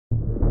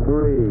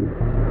Three,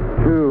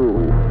 two,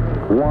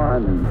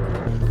 one.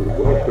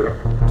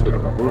 Welcome to the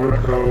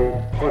Monaco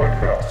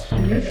Podcast.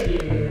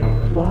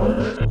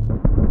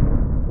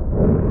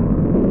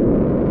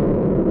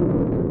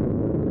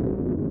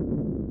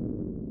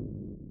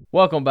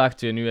 Welcome back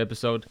to a new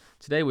episode.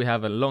 Today we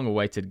have a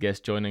long-awaited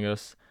guest joining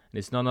us, and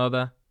it's none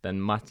other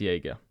than Mat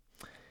Yarger.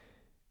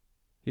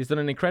 He's done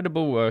an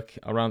incredible work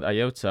around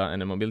IOTA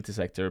and the mobility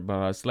sector,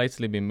 but has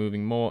lately been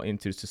moving more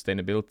into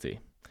sustainability.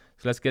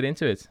 So let's get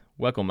into it.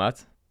 Welcome,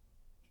 Matt.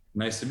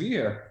 Nice to be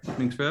here.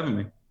 Thanks for having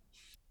me.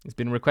 It's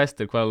been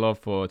requested quite a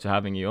lot to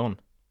having you on.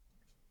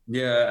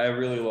 Yeah, I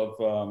really love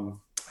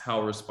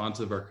how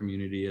responsive our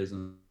community is,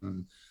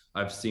 and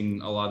I've seen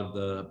a lot of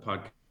the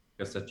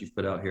podcasts that you've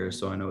put out here,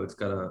 so I know it's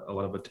got a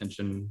lot of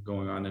attention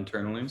going on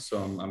internally. So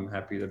I'm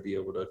happy to be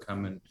able to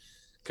come and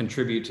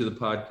contribute to the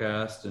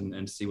podcast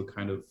and see what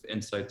kind of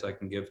insights I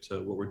can give to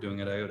what we're doing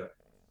at IOTA.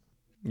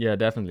 Yeah,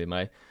 definitely,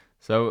 mate.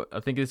 So I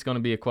think it's going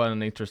to be quite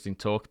an interesting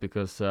talk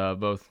because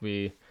both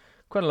we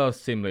quite a lot of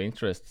similar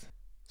interests.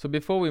 So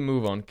before we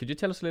move on, could you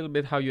tell us a little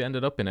bit how you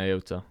ended up in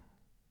IOTA?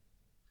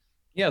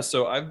 Yeah,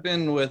 so I've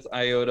been with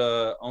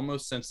IOTA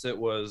almost since it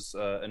was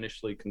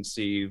initially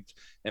conceived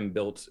and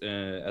built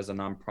as a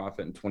nonprofit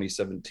in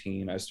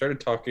 2017. I started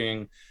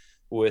talking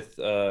with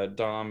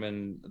Dom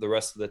and the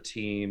rest of the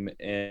team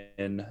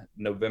in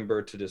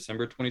November to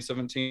December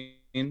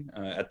 2017.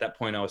 At that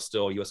point, I was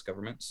still U.S.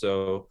 government,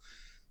 so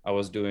I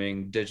was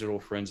doing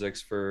digital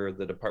forensics for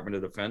the Department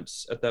of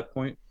Defense at that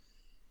point.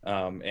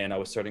 And I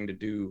was starting to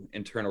do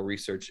internal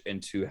research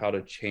into how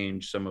to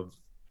change some of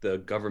the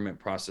government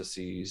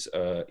processes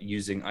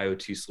using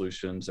IoT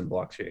solutions and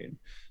blockchain.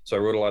 So I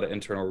wrote a lot of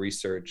internal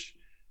research.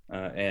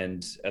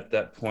 And at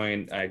that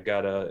point, I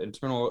got an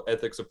internal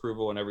ethics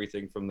approval and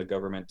everything from the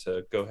government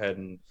to go ahead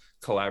and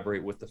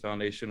collaborate with the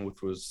foundation,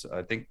 which was,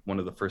 I think, one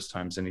of the first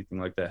times anything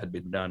like that had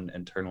been done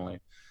internally.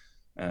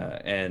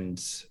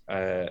 And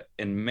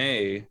in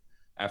May,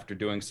 after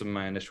doing some of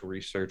my initial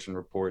research and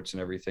reports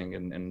and everything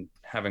and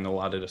having a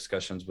lot of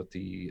discussions with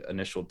the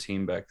initial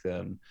team back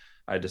then,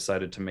 I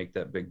decided to make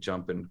that big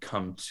jump and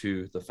come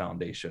to the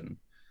foundation.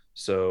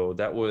 So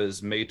that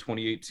was May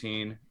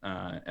 2018.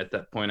 At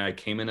that point, I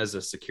came in as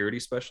a security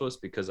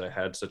specialist because I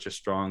had such a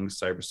strong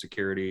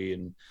cybersecurity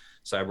and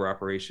cyber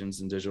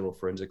operations and digital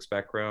forensics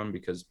background,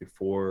 because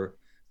before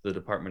the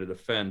Department of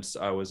Defense,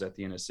 I was at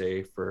the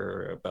NSA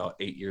for about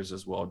 8 years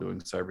as well, doing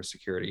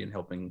cybersecurity and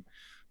helping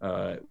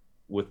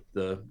with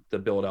the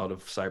build out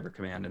of Cyber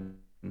Command and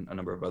a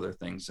number of other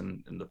things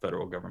in the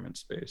federal government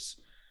space.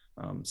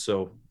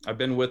 So I've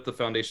been with the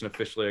foundation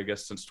officially, I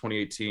guess, since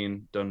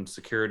 2018, done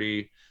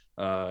security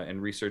and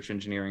research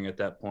engineering at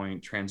that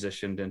point,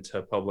 transitioned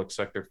into public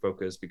sector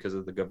focus because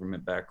of the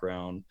government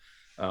background,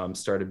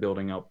 started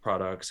building out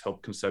products,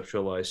 helped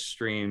conceptualize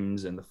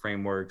streams and the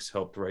frameworks,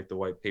 helped write the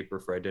white paper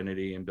for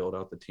identity and build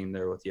out the team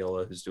there with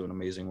Yella, who's doing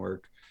amazing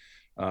work.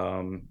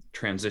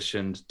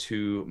 Transitioned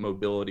to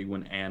mobility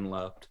when Anne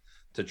left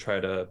to try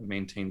to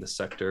maintain the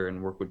sector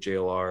and work with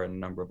JLR and a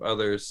number of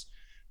others.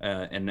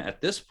 And at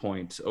this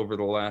point, over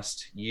the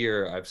last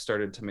year, I've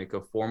started to make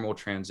a formal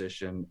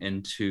transition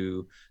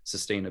into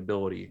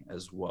sustainability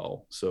as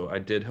well. So I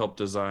did help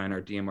design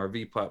our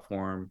DMRV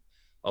platform,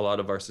 a lot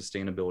of our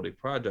sustainability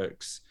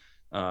projects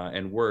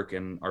and work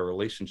and our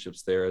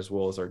relationships there, as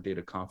well as our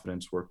data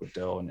confidence work with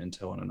Dell and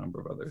Intel and a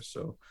number of others.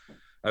 So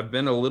I've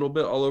been a little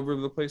bit all over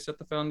the place at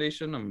the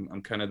foundation.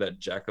 I'm kind of that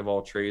jack of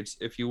all trades,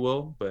 if you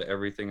will, but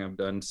everything I've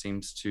done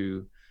seems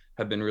to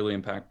have been really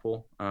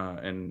impactful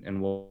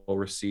and well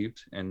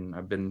received. And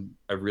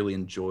I've really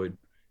enjoyed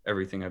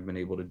everything I've been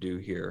able to do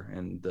here,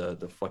 and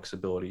the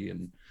flexibility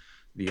and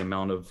the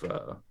amount of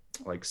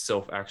like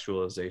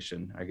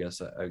self-actualization, I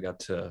guess, I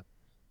got to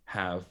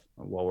have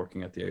while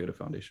working at the IOTA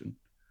Foundation.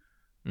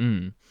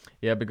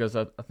 Yeah, because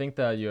I think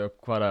that you're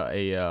quite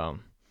a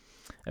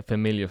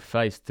familiar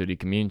face to the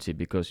community,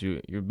 because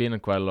you've been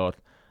quite a lot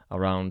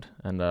around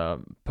and a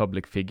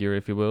public figure,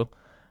 if you will,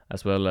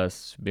 as well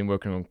as been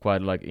working on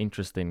quite like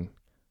interesting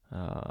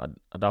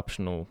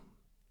adoptional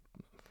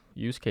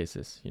use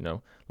cases,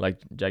 like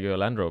Jaguar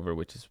Land Rover,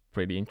 which is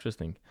pretty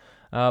interesting.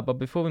 But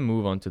before we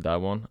move on to that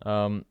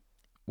one,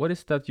 what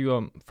is that you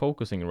are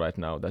focusing right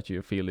now that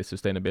you feel is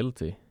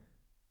sustainability?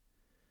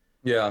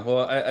 Yeah,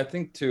 well, I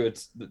think too,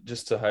 it's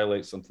just to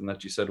highlight something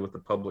that you said with the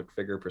public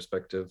figure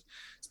perspective.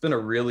 It's been a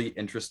really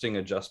interesting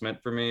adjustment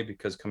for me,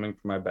 because coming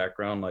from my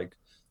background, like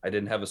I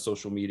didn't have a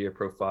social media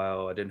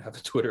profile, I didn't have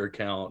a Twitter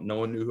account, no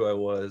one knew who I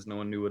was, no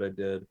one knew what I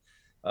did.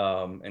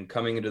 And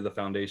coming into the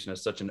foundation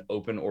as such an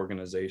open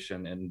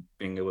organization and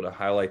being able to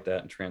highlight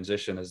that and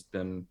transition has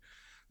been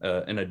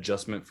an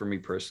adjustment for me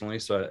personally.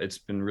 So it's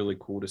been really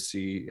cool to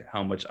see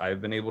how much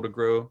I've been able to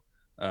grow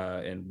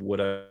and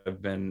what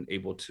I've been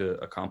able to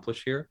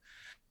accomplish here.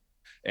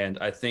 And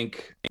I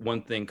think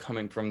one thing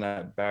coming from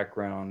that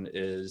background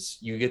is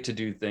you get to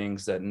do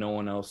things that no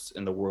one else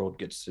in the world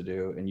gets to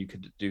do. And you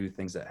could do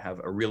things that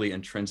have a really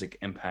intrinsic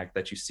impact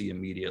that you see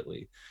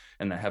immediately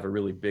and that have a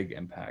really big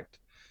impact.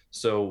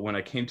 So when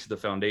I came to the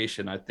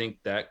foundation, I think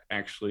that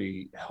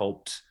actually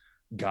helped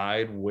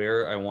guide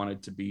where I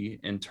wanted to be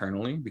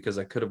internally, because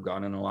I could have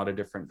gone in a lot of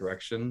different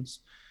directions.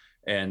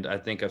 And I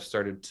think I've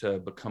started to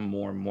become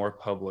more and more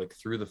public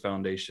through the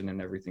foundation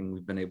and everything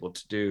we've been able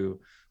to do.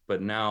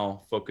 But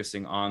now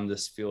focusing on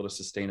this field of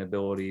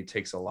sustainability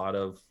takes a lot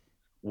of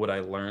what I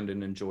learned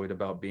and enjoyed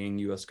about being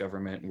US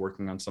government and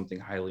working on something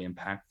highly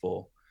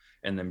impactful,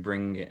 and then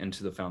bringing it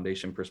into the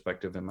foundation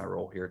perspective in my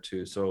role here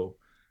too. So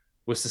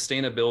with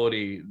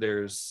sustainability,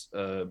 there's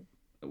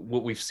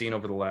what we've seen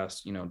over the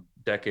last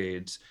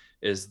decades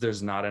is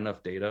there's not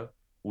enough data.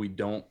 We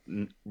don't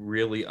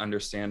really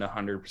understand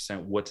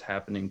 100% what's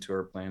happening to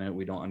our planet.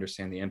 We don't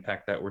understand the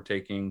impact that we're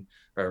taking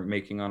or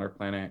making on our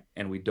planet,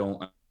 and we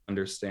don't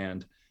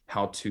understand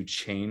how to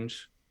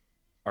change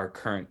our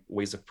current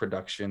ways of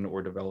production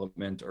or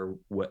development or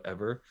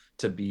whatever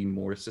to be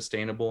more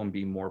sustainable and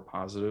be more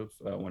positive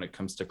when it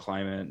comes to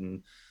climate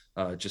and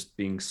just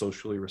being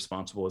socially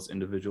responsible as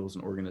individuals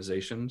and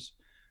organizations.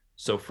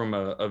 So from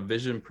a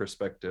vision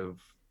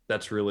perspective,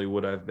 that's really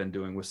what I've been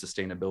doing with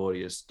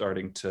sustainability, is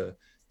starting to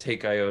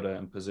take IOTA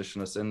and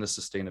position us in the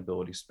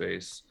sustainability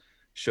space,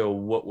 show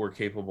what we're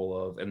capable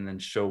of, and then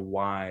show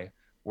why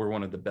we're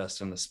one of the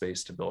best in the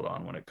space to build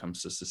on when it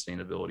comes to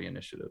sustainability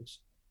initiatives.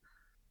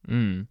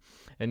 Mm.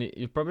 And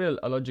you're probably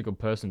a logical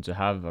person to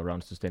have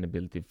around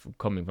sustainability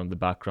coming from the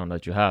background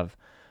that you have.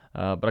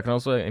 But I can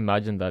also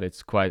imagine that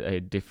it's quite a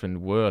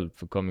different world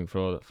for coming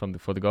for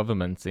the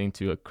government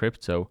into a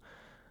crypto.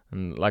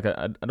 And like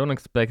I don't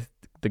expect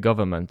the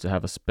government to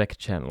have a spec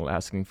channel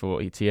asking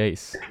for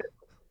ETAs.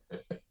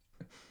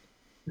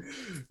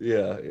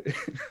 Yeah.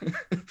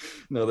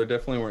 No, there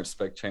definitely weren't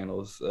spec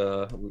channels.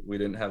 We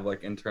didn't have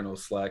like internal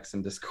Slacks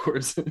and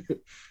Discords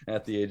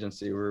at the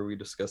agency where we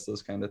discuss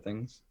those kind of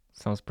things.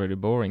 Sounds pretty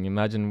boring.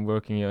 Imagine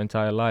working your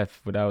entire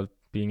life without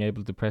being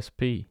able to press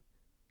P.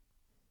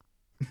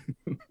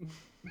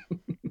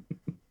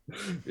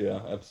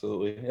 Yeah,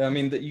 absolutely. Yeah, I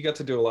mean, you got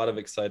to do a lot of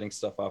exciting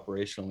stuff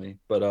operationally,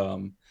 but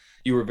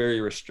you were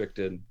very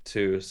restricted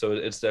too. So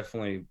it's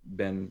definitely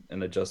been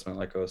an adjustment,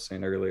 like I was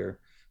saying earlier,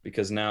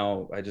 because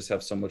now I just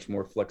have so much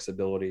more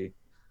flexibility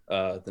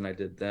than I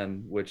did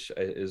then, which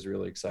is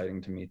really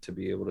exciting to me, to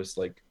be able to just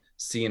like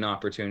see an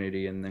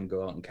opportunity and then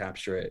go out and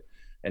capture it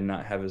and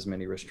not have as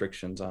many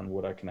restrictions on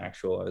what I can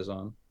actualize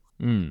on.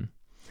 Mm.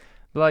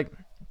 Like,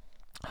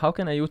 how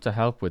can IOTA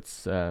help with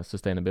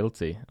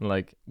sustainability?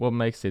 Like, what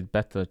makes it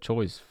better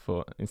choice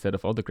for instead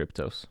of other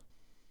cryptos?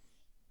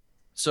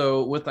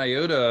 So with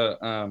IOTA,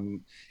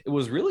 it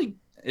was really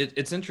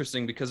it's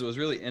interesting because it was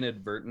really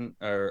inadvertent,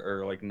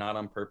 or like not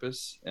on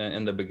purpose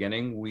in the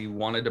beginning. We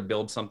wanted to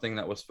build something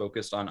that was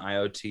focused on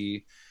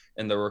IoT,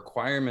 and the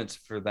requirements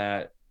for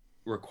that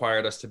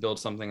required us to build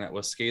something that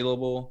was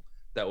scalable,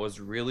 that was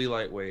really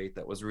lightweight,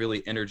 that was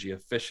really energy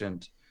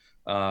efficient,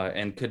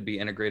 and could be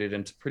integrated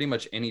into pretty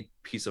much any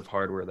piece of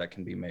hardware that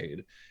can be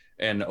made.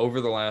 And over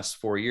the last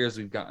 4 years,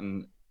 we've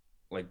gotten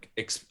like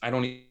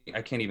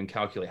I can't even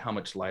calculate how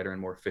much lighter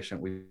and more efficient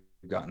we've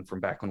gotten from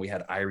back when we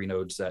had IRI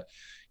nodes that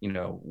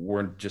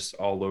weren't just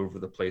all over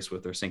the place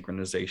with their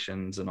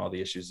synchronizations and all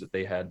the issues that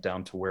they had,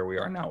 down to where we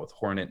are now with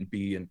Hornet and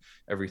B and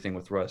everything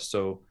with Rust.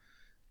 So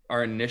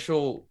our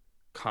initial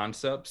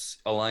concepts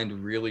aligned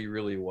really,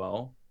 really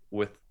well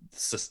with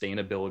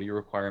sustainability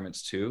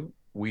requirements too.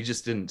 We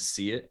just didn't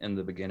see it in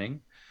the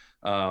beginning.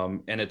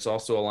 And it's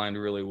also aligned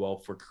really well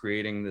for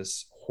creating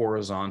this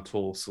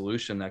horizontal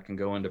solution that can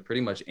go into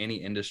pretty much any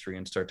industry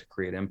and start to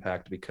create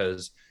impact,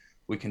 because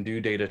we can do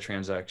data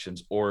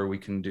transactions or we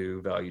can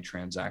do value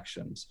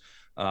transactions.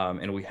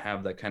 And we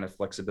have that kind of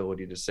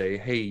flexibility to say,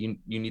 hey,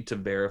 you need to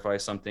verify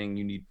something,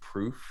 you need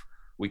proof.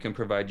 We can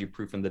provide you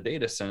proof in the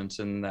data sense,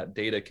 and that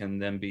data can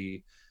then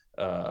be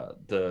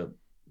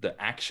the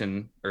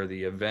action or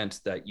the event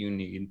that you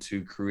need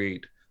to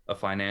create a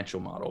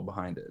financial model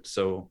behind it.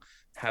 So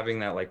having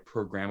that like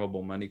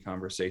programmable money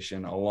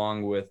conversation,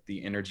 along with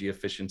the energy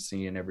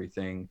efficiency and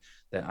everything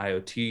that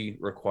IoT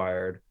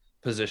required,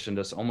 positioned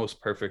us almost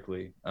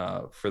perfectly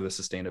for the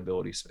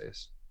sustainability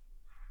space.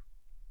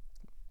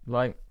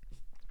 Like,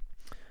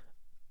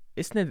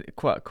 isn't it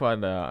quite?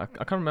 I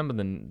can't remember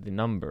the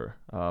number,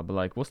 but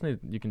like, wasn't it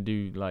you can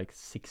do like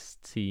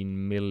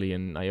 16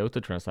 million IOTA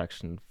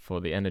transaction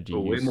for the energy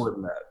But way use? more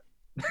than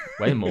that.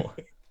 Way more.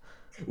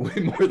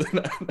 Way more than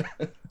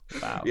that.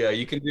 Wow. Yeah,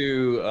 you can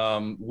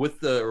do with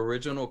the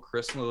original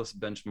Christmas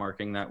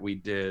benchmarking that we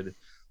did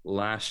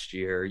last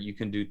year, you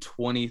can do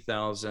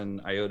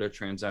 20,000 IOTA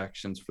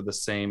transactions for the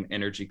same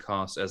energy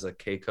cost as a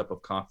K cup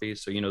of coffee.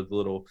 So, the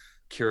little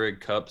Keurig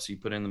cups you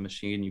put in the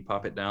machine, you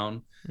pop it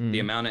down. The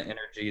Mm. amount of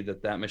energy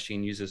that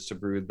machine uses to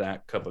brew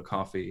that cup of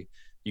coffee,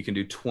 you can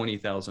do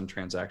 20,000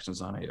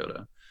 transactions on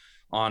IOTA.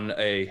 On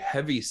a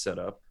heavy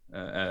setup,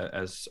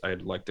 as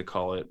I'd like to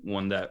call it,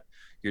 one that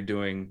you're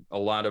doing a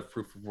lot of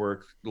proof of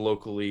work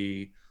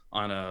locally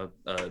on a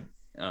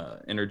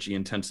energy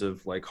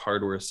intensive like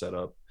hardware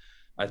setup,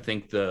 I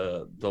think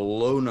the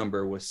low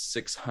number was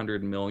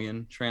 600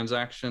 million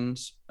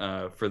transactions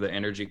for the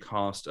energy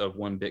cost of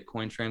one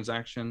Bitcoin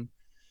transaction.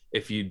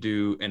 If you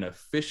do an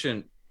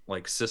efficient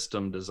like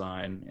system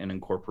design and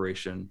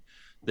incorporation,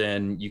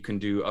 then you can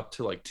do up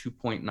to like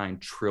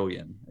 2.9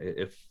 trillion,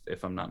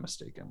 if I'm not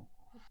mistaken.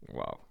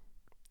 Wow,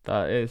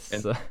 that is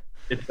And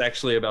it's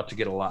actually about to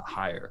get a lot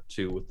higher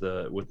too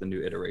with the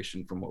new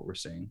iteration from what we're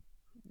seeing.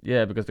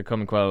 yeah, because they're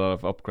coming quite a lot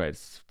of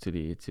upgrades to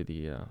the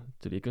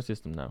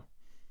ecosystem now.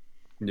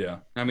 Yeah.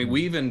 I mean,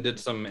 we even did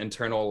some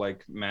internal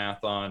like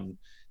math on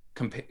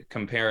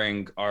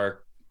comparing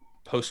our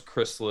post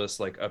Chrysalis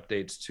like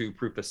updates to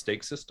proof of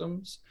stake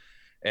systems.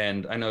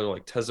 And I know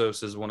like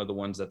Tezos is one of the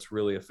ones that's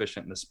really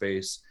efficient in the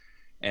space.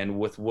 And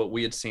with what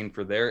we had seen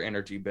for their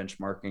energy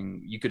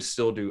benchmarking, you could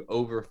still do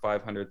over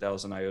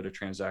 500,000 IOTA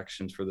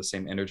transactions for the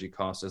same energy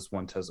cost as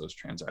one Tezos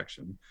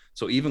transaction.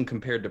 So even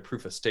compared to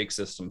proof of stake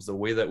systems, the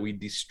way that we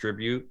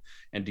distribute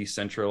and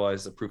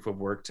decentralize the proof of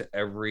work to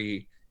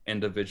every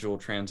individual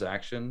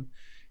transaction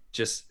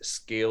just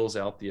scales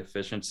out the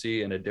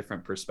efficiency in a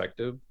different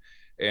perspective.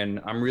 And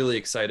I'm really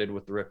excited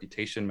with the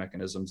reputation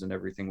mechanisms and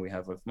everything we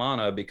have with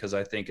Mana, because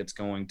I think it's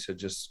going to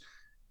just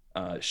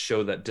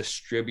show that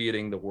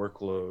distributing the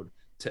workload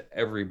to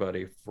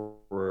everybody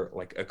for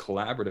like a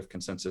collaborative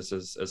consensus,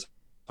 as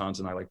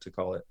Hans and I like to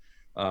call it,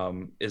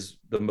 is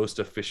the most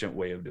efficient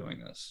way of doing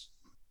this.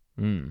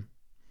 Mm.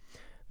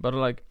 But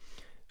like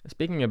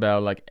speaking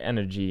about like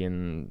energy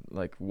and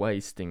like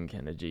wasting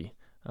energy,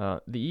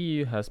 the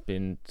EU has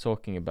been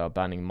talking about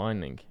banning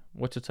mining.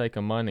 What's your take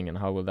on mining, and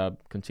how will that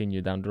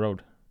continue down the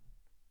road?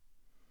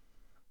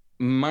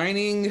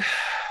 Mining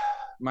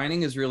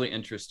mining is really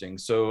interesting.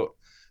 So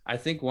I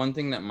think one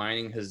thing that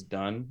mining has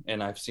done,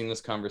 and I've seen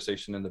this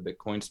conversation in the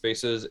Bitcoin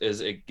spaces,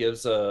 is it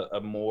gives a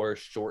more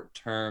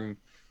short-term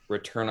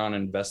return on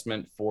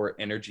investment for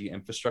energy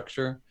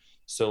infrastructure.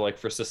 So like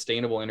for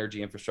sustainable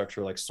energy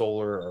infrastructure like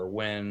solar or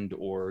wind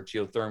or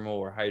geothermal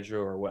or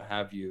hydro or what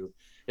have you,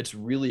 it's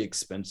really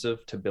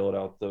expensive to build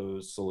out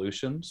those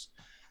solutions.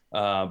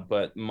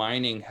 But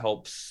mining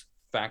helps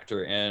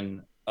factor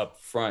in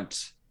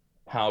upfront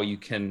how you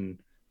can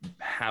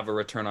have a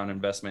return on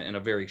investment in a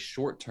very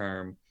short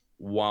term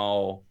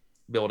while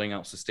building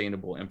out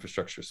sustainable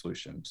infrastructure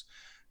solutions.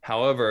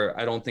 However,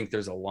 I don't think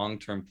there's a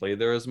long-term play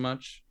there as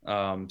much.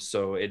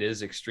 So it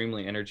is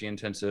extremely energy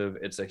intensive.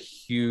 It's a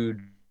huge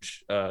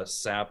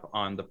sap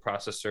on the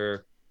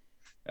processor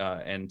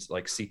and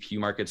like CPU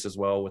markets as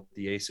well, with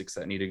the ASICs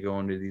that need to go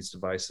into these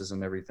devices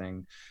and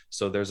everything.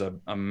 So there's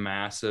a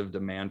massive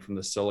demand from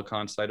the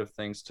silicon side of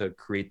things to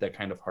create that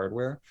kind of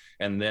hardware.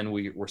 And then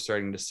we're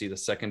starting to see the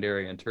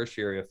secondary and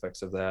tertiary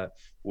effects of that,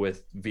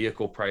 with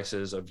vehicle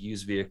prices of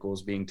used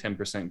vehicles being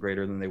 10%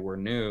 greater than they were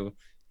new,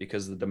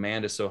 because the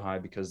demand is so high,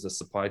 because the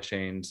supply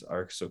chains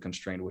are so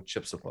constrained with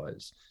chip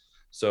supplies.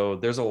 So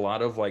there's a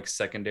lot of like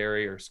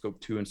secondary or scope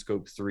 2 and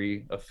scope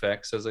 3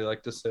 effects, as they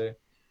like to say,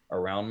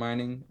 around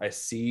mining. I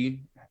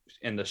see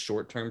in the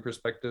short term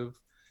perspective,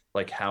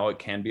 like how it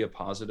can be a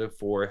positive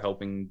for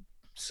helping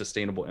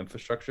sustainable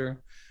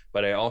infrastructure.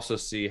 But I also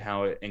see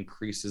how it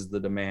increases the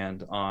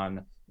demand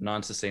on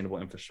non sustainable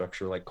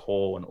infrastructure like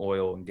coal and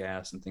oil and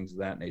gas and things of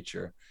that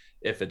nature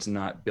if it's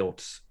not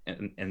built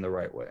in the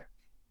right way.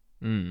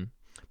 Mm.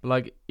 But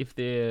like if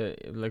the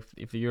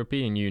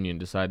European Union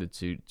decided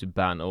to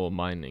ban all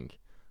mining,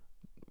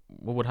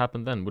 what would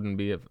happen then? Wouldn't it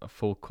be a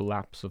full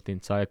collapse of the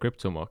entire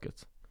crypto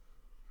market?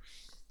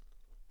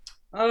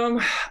 I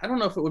don't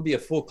know if it would be a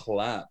full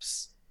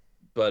collapse,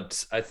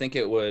 but I think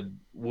it would.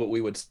 What we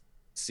would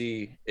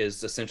see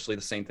is essentially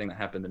the same thing that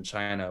happened in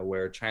China,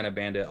 where China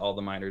banned it, all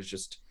the miners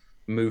just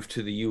moved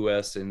to the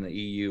U.S. and the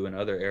EU and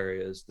other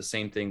areas. The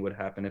same thing would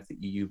happen if the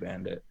EU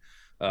banned it,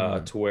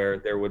 to where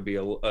there would be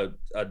a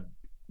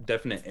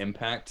definite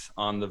impact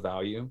on the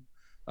value.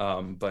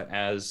 But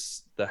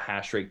as the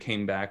hash rate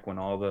came back, when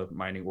all the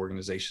mining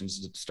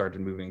organizations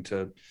started moving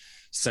to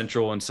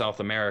Central and South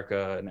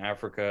America and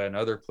Africa and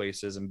other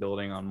places and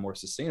building on more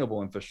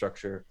sustainable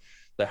infrastructure,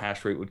 the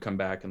hash rate would come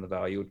back and the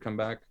value would come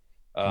back.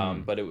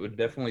 But it would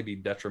definitely be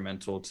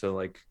detrimental to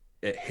like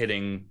it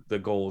hitting the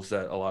goals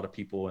that a lot of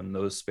people in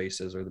those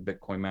spaces or the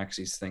Bitcoin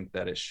maxis think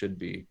that it should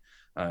be.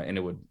 And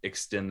it would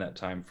extend that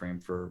time frame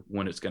for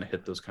when it's going to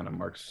hit those kind of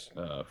marks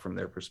from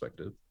their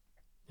perspective.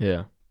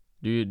 Yeah.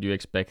 Do you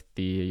expect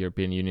the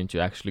European Union to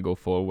actually go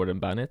forward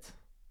and ban it?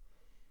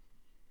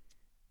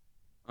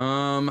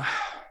 Um,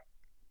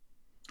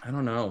 I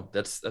don't know.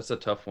 That's a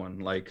tough one.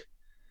 Like,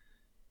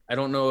 I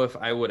don't know if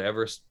I would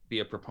ever be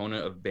a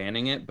proponent of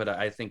banning it, but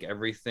I think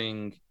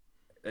everything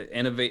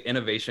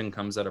innovation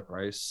comes at a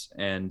price,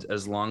 and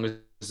as long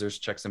as there's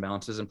checks and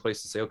balances in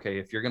place to say, okay,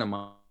 if you're going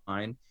to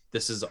mine,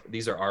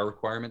 these are our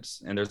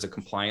requirements, and there's a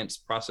compliance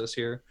process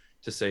here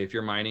to say if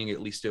you're mining,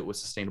 at least do it with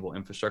sustainable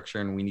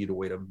infrastructure, and we need a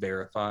way to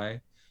verify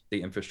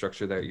the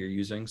infrastructure that you're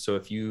using. So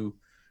if you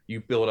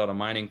build out a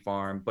mining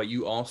farm, but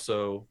you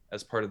also,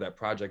 as part of that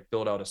project,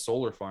 build out a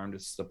solar farm to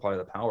supply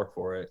the power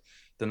for it,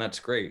 then that's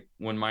great.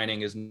 When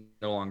mining is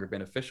no longer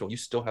beneficial, you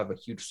still have a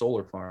huge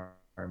solar farm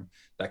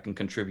that can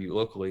contribute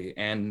locally,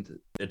 and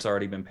it's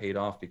already been paid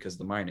off because of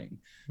the mining.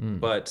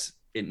 But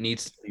it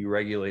needs to be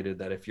regulated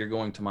that if you're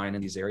going to mine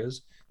in these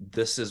areas,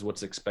 this is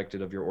what's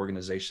expected of your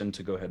organization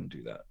to go ahead and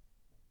do that.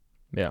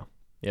 Yeah,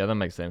 yeah, that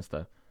makes sense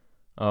though.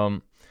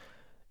 Um,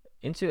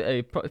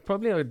 into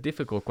probably a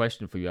difficult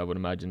question for you, I would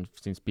imagine,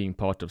 since being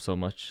part of so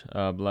much.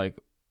 Like,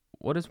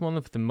 what is one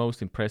of the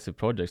most impressive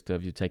projects that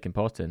have you taken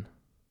part in?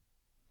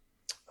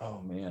 Oh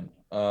man,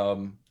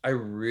 I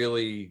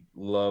really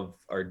love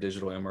our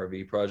digital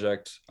MRV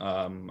project.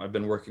 I've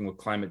been working with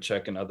Climate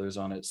Check and others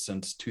on it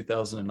since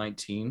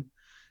 2019,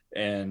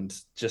 and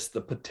just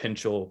the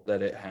potential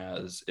that it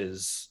has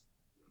is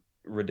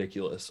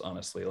ridiculous,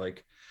 honestly.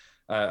 Like,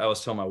 I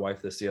was telling my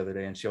wife this the other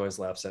day, and she always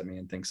laughs at me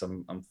and thinks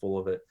I'm full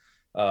of it.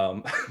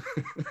 Um,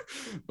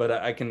 but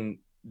I can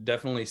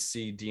definitely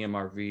see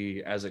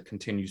DMRV as it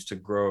continues to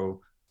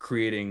grow,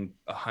 creating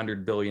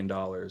 $100 billion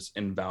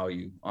in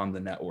value on the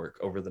network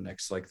over the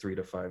next like 3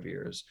 to 5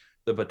 years.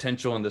 The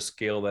potential and the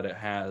scale that it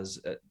has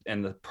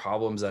and the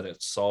problems that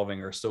it's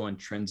solving are so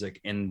intrinsic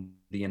in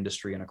the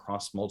industry and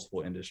across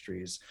multiple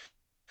industries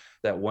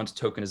that once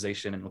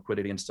tokenization and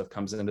liquidity and stuff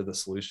comes into the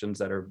solutions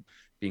that are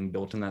being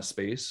built in that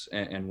space,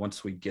 and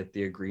once we get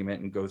the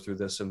agreement and go through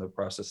this in the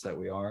process that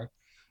we are,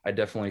 I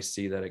definitely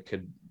see that it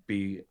could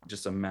be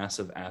just a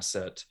massive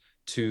asset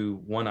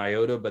to one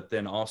IOTA, but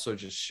then also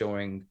just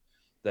showing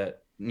that,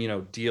 you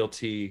know,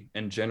 DLT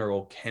in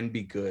general can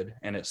be good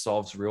and it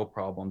solves real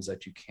problems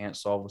that you can't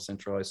solve with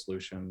centralized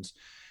solutions,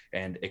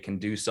 and it can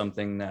do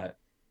something that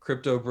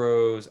crypto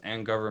bros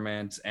and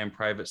governments and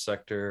private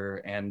sector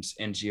and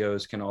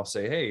NGOs can all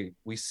say, hey,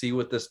 we see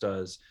what this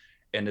does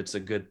and it's a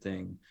good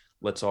thing.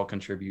 Let's all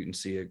contribute and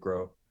see it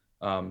grow.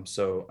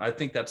 So I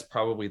think that's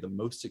probably the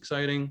most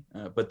exciting.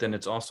 But then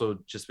it's also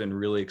just been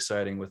really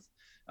exciting with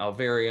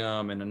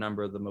Alvarium and a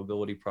number of the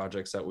mobility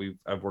projects that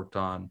I've worked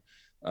on,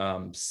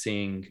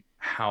 seeing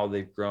how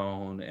they've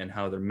grown and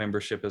how their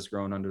membership has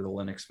grown under the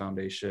Linux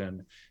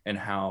Foundation, and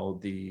how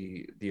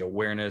the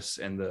awareness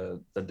and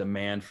the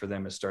demand for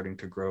them is starting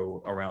to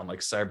grow around like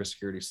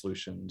cybersecurity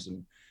solutions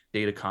and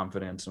data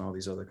confidence and all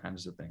these other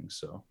kinds of things.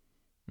 So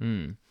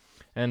Mm.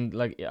 And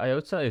like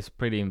IOTA is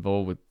pretty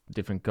involved with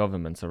different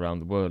governments around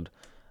the world.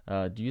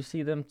 Do you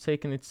see them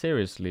taking it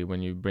seriously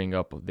when you bring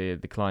up the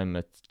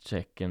climate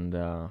check and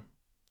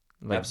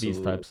like these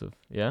absolutely. types of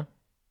yeah?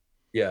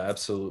 Yeah,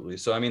 absolutely.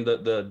 So, I mean,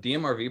 the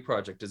DMRV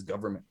project is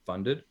government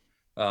funded.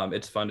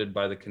 It's funded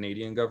by the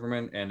Canadian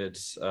government, and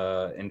it's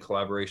in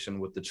collaboration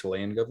with the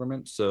Chilean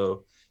government.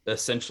 So,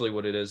 essentially,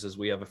 what it is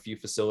we have a few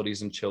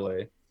facilities in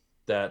Chile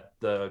that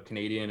the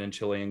Canadian and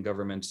Chilean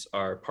governments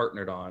are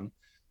partnered on.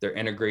 They're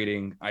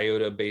integrating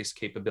IOTA-based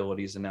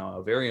capabilities and now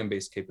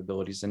Alvarium-based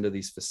capabilities into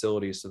these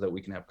facilities so that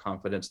we can have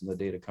confidence in the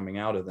data coming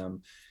out of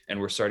them. And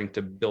we're starting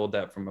to build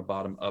that from a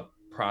bottom-up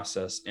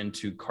process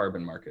into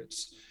carbon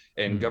markets.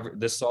 And Mm.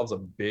 this solves a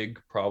big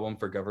problem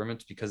for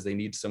governments because they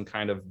need some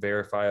kind of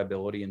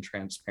verifiability and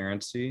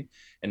transparency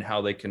in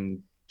how they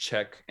can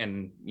check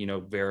and, you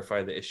know,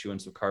 verify the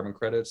issuance of carbon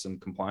credits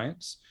and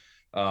compliance.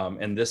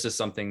 And this is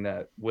something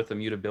that, with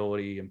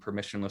immutability and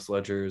permissionless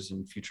ledgers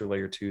and future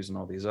layer twos and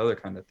all these other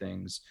kind of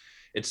things,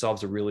 it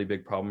solves a really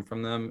big problem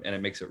from them, and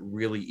it makes it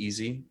really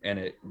easy, and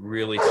it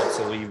really helps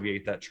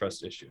alleviate that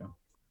trust issue.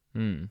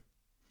 Mm.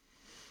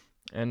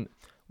 And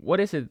what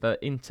is it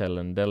that Intel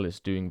and Dell is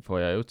doing for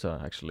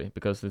IOTA actually?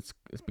 Because it's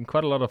been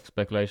quite a lot of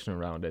speculation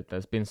around it.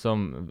 There's been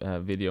some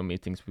video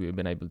meetings we've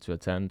been able to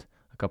attend,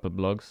 a couple of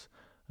blogs.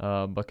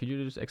 But could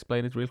you just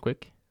explain it real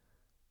quick?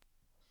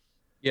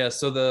 Yeah,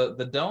 so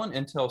the Dell and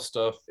Intel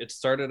stuff, it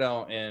started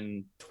out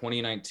in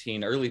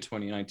 2019, early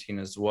 2019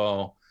 as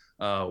well,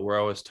 where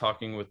I was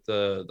talking with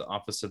the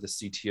office of the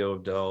CTO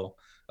of Dell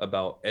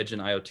about edge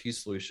and IoT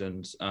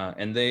solutions,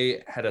 and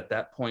they had at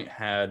that point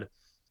had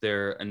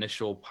their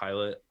initial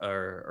pilot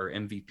or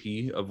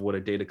MVP of what a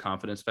data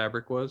confidence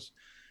fabric was,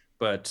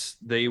 but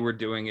they were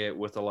doing it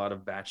with a lot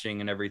of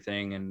batching and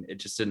everything, and it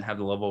just didn't have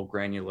the level of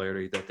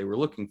granularity that they were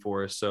looking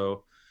for.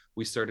 So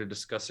we started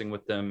discussing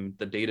with them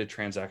the data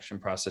transaction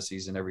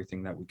processes and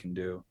everything that we can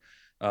do.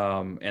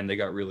 And they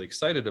got really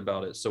excited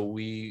about it. So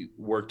we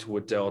worked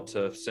with Dell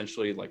to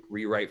essentially like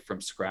rewrite from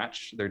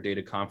scratch their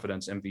data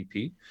confidence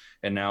MVP.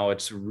 And now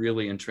it's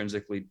really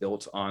intrinsically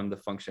built on the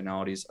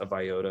functionalities of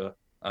IOTA,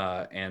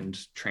 and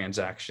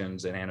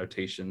transactions and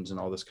annotations and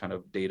all this kind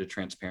of data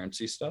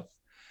transparency stuff.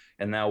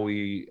 And now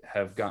we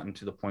have gotten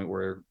to the point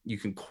where you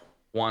can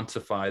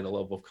quantify the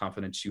level of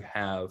confidence you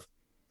have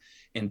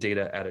in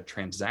data at a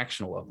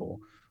transactional level,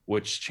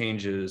 which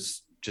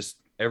changes just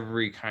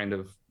every kind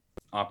of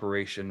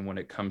operation when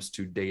it comes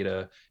to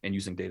data and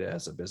using data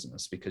as a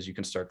business, because you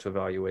can start to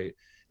evaluate,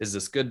 is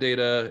this good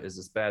data, is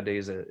this bad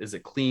data, is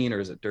it clean or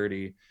is it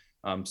dirty?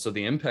 So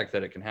the impact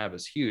that it can have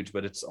is huge,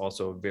 but it's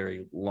also a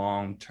very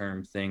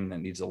long-term thing that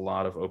needs a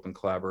lot of open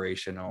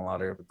collaboration and a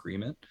lot of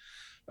agreement.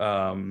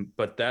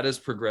 But that has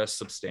progressed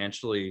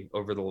substantially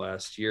over the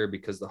last year,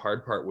 because the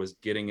hard part was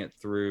getting it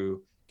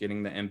through,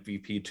 getting the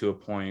MVP to a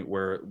point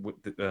where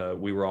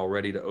we were all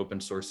ready to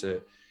open source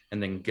it,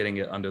 and then getting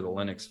it under the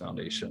Linux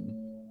Foundation.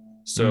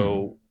 Mm.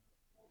 So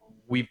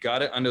we've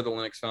got it under the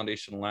Linux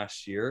Foundation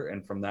last year,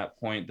 and from that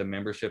point, the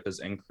membership has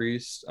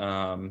increased.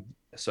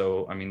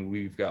 So, I mean,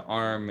 we've got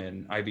ARM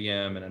and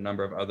IBM and a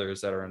number of others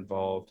that are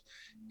involved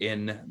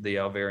in the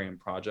Alvarium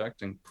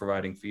project and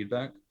providing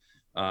feedback.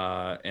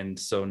 And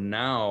so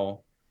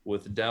now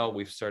with Dell,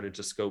 we've started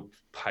to scope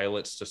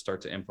pilots to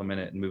start to implement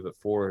it and move it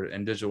forward.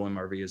 And digital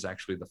MRV is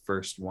actually the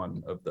first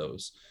one of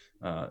those.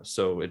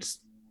 So it's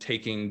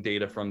taking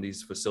data from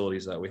these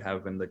facilities that we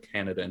have in the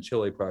Canada and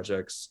Chile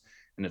projects,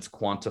 and it's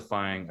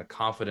quantifying a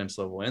confidence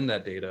level in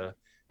that data.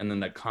 And then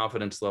that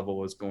confidence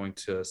level is going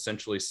to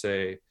essentially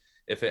say,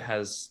 if it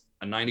has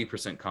a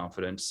 90%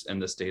 confidence in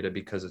this data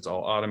because it's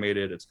all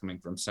automated, it's coming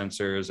from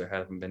sensors, there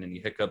haven't been any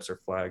hiccups or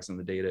flags in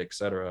the data, et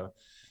cetera.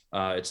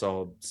 It's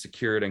all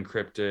secured,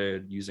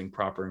 encrypted, using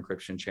proper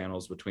encryption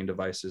channels between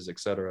devices, et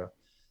cetera.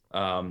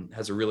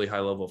 Has a really high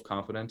level of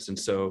confidence. And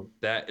so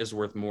that is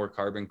worth more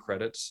carbon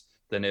credits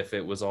than if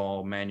it was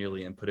all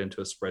manually input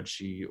into a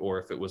spreadsheet, or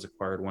if it was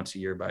acquired once a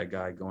year by a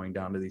guy going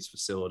down to these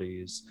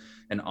facilities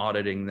and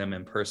auditing them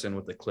in person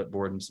with a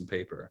clipboard and some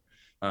paper.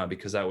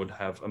 Because that would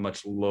have a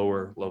much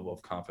lower level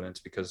of confidence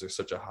because there's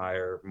such a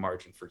higher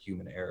margin for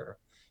human error.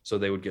 So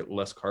they would get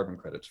less carbon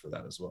credits for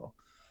that as well.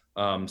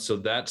 So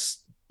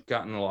that's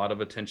gotten a lot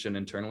of attention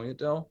internally at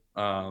Dell.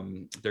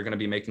 They're going to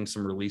be making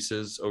some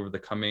releases over the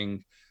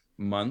coming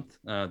month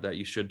that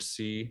you should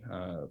see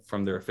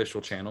from their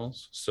official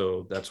channels.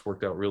 So that's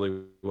worked out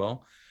really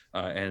well.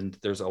 And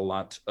there's a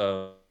lot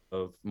of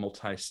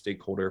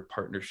multi-stakeholder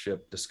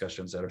partnership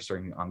discussions that are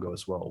starting to ongo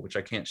as well, which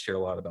I can't share a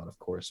lot about, of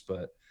course,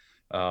 but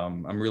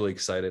I'm really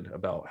excited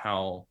about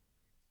how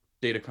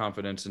data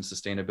confidence and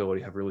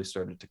sustainability have really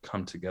started to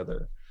come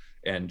together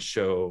and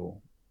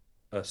show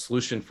a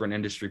solution for an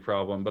industry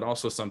problem, but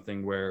also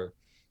something where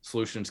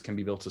solutions can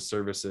be built as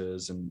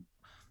services, and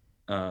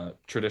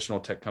traditional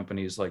tech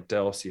companies like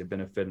Dell see a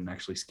benefit in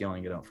actually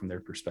scaling it out from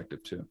their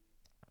perspective too.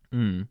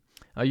 Mm.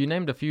 You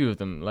named a few of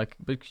them, like,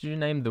 but could you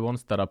name the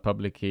ones that are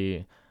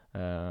publicly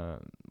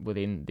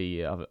within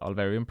the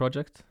Alvarium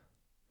project?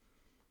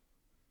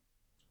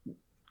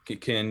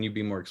 Can you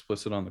be more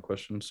explicit on the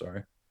question?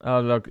 Sorry.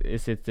 Look,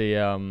 is it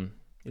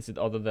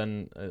other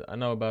than I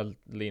know about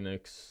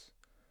Linux,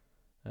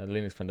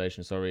 Linux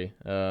Foundation, sorry,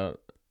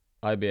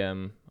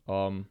 IBM,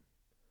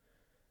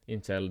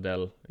 Intel,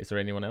 Dell. Is there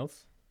anyone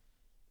else?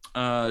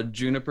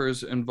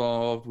 Juniper's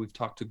involved. We've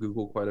talked to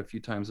Google quite a few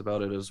times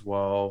about it as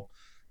well.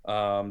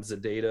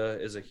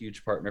 Zedata is a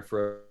huge partner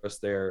for us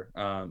there.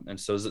 And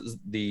so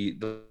the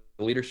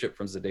leadership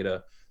from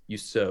Zedata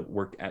used to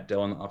work at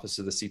Dell in the office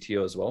of the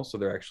CTO as well. So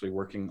they're actually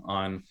working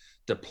on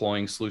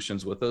deploying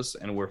solutions with us,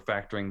 and we're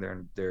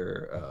factoring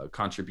their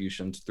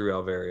contributions through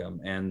Alvarium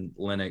and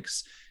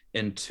Linux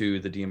into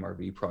the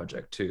DMRV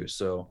project too.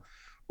 So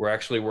we're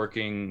actually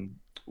working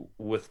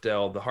with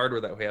Dell. The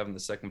hardware that we have in the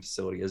second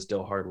facility is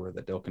Dell hardware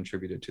that Dell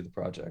contributed to the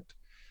project.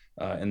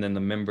 And then the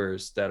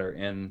members that are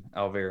in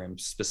Alvarium,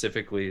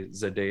 specifically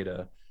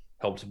Zedata,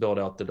 helped build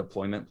out the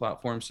deployment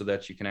platform so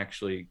that you can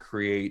actually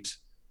create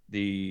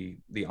the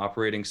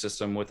operating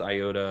system with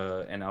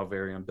IOTA and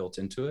Alvarium built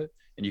into it,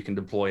 and you can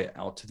deploy it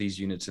out to these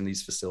units in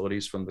these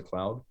facilities from the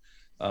cloud.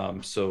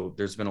 So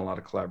there's been a lot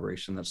of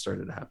collaboration that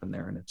started to happen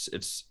there, and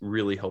it's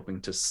really helping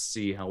to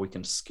see how we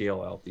can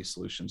scale out these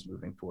solutions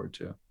moving forward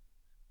too.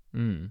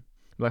 Mm.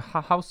 Like,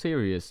 how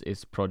serious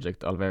is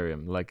Project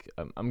Alvarium? Like,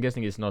 I'm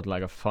guessing it's not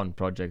like a fun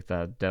project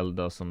that Dell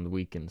does on the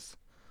weekends.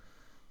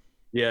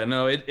 Yeah,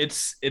 no,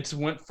 it's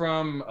went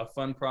from a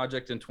fun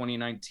project in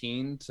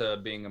 2019 to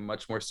being a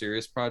much more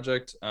serious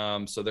project.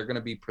 So they're going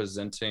to be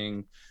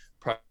presenting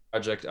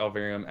Project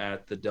Alvarium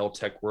at the Dell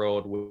Tech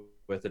World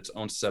with its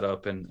own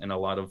setup and a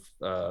lot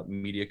of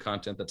media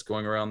content that's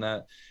going around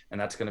that. And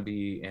that's going to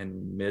be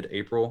in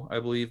mid-April, I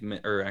believe,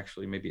 or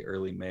actually maybe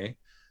early May.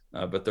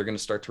 But they're going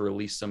to start to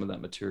release some of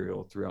that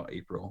material throughout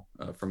April,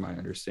 from my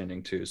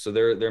understanding too. So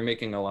they're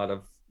making a lot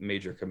of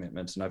major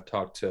commitments, and I've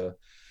talked to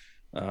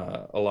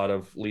a lot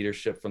of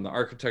leadership from the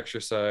architecture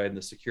side,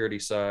 the security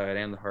side,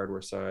 and the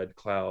hardware side,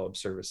 cloud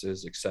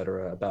services, et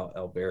cetera, about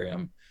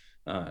Alvarium.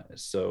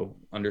 So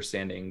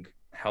understanding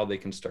how they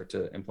can start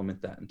to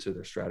implement that into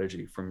their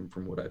strategy from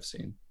what I've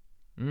seen.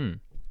 Mm.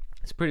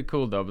 It's pretty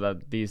cool though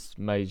that these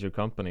major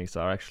companies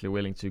are actually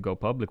willing to go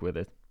public with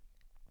it.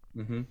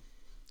 Mm-hmm.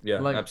 Yeah,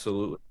 Like,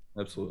 absolutely.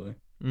 Absolutely.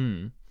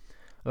 mm.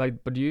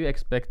 Like, but do you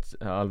expect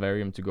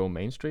Alvarium to go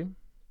mainstream?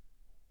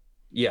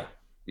 Yeah.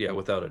 Yeah,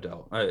 without a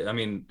doubt. I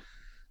mean,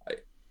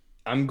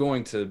 I'm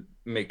going to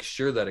make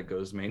sure that it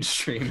goes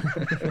mainstream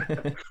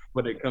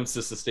when it comes to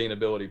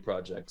sustainability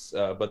projects.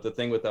 But the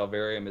thing with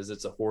Alvarium is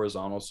it's a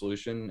horizontal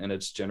solution and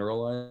it's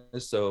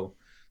generalized. So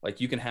like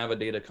you can have a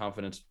data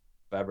confidence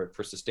fabric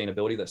for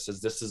sustainability that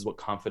says this is what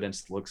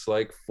confidence looks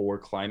like for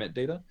climate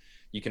data.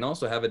 You can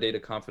also have a data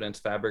confidence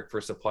fabric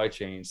for supply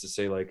chains to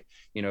say like,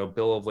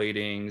 bill of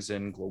ladings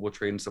and global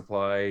trade and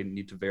supply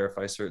need to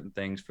verify certain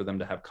things for them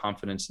to have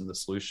confidence in the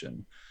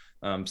solution.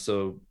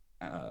 So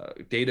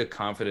data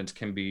confidence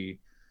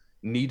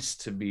needs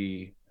to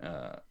be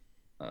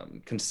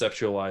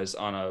conceptualized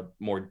on a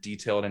more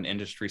detailed and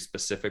industry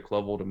specific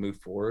level to move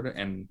forward.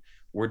 And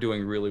we're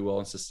doing really well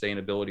in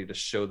sustainability to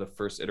show the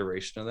first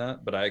iteration of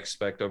that. But I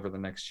expect over the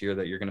next year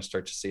that you're going to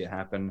start to see it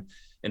happen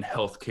in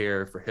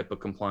healthcare for HIPAA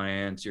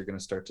compliance. You're going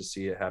to start to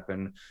see it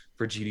happen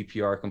for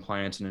GDPR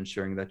compliance and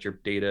ensuring that your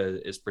data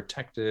is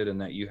protected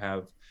and that you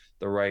have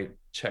the right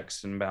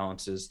checks and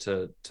balances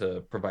to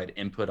provide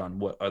input on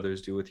what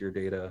others do with your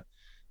data,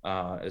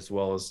 as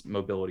well as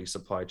mobility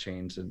supply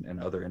chains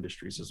and other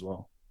industries as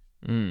well.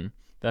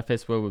 That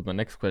fits well with my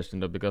next question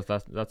though, because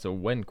that's a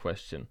when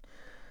question.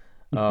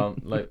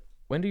 Like,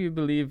 when do you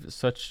believe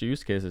such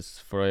use cases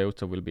for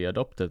IOTA will be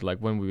adopted? Like,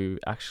 when we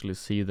actually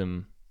see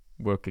them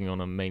working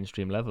on a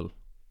mainstream level?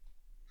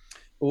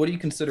 But what do you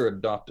consider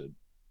adopted?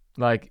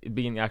 Like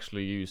being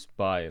actually used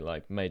by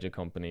like major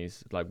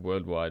companies, like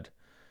worldwide,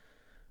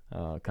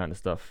 kind of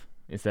stuff,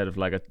 instead of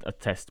like a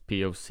test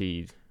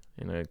POC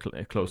in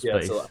a closed Yeah,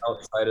 so space.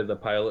 outside of the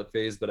pilot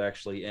phase, but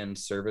actually in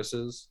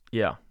services.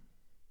 Yeah,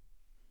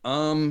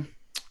 Um,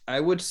 I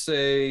would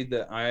say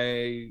that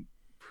I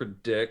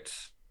predict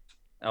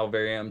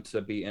Alvarium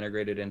to be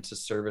integrated into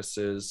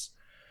services.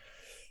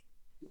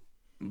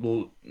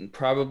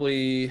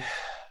 Probably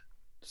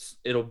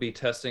it'll be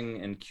testing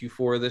in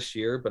Q4 this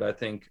year, but I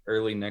think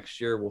early next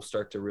year we'll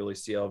start to really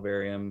see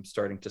Alvarium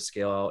starting to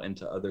scale out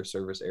into other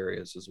service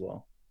areas as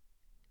well.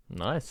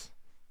 nice.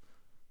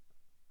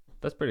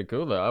 That's pretty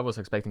cool. Though I was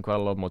expecting quite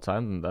a lot more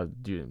time than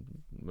that.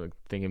 Like,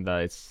 thinking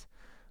that it's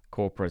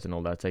corporate and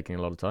all that taking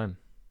a lot of time.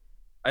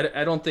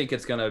 I don't think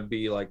it's going to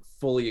be like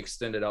fully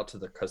extended out to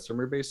the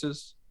customer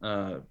bases,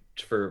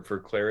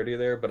 for clarity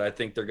there, but I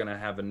think they're going to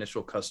have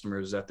initial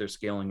customers that they're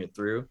scaling it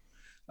through,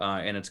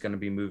 and it's going to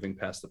be moving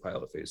past the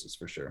pilot phases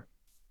for sure.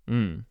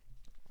 Mm,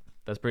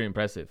 that's pretty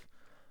impressive.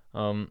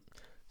 Um,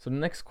 so the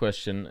next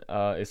question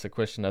is a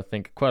question I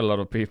think quite a lot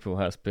of people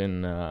has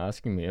been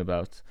asking me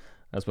about,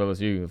 as well as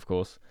you, of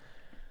course.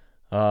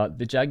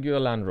 The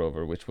Jaguar Land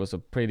Rover, which was a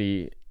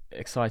pretty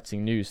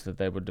exciting news that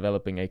they were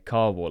developing a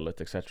car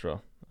wallet,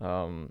 etc.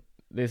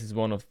 This is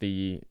one of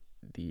the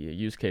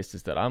use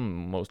cases that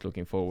I'm most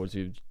looking forward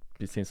to,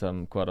 since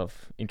I'm quite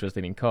of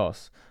interested in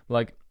cars.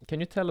 Like, can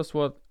you tell us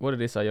what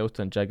it is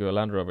IOTA and Jaguar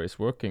Land Rover is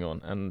working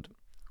on, and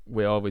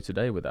where are we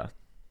today with that?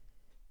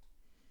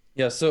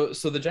 Yeah, so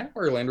the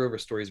Jaguar Land Rover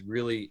story is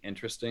really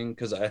interesting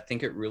because I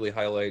think it really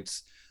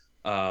highlights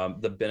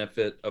the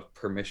benefit of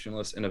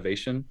permissionless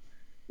innovation.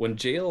 When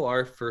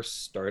JLR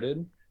first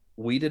started,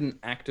 we didn't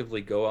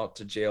actively go out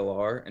to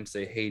JLR and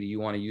say, "Hey, do you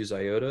want to use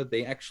IOTA?"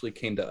 They actually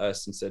came to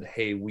us and said,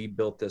 "Hey, we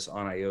built this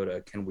on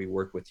IOTA. Can we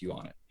work with you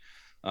on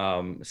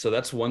it?" So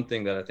that's one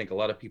thing that I think a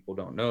lot of people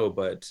don't know,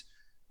 but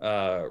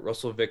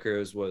Russell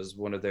Vickers was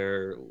one of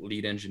their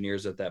lead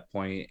engineers at that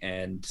point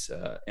and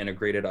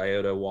integrated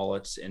IOTA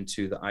wallets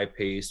into the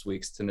iPace. We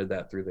extended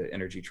that through the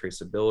energy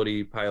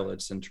traceability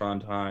pilots in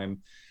Trondheim.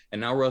 And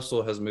now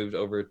Russell has moved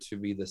over to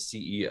be the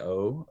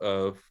CEO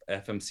of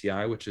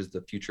FMCI, which is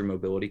the Future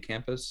Mobility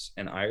Campus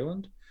in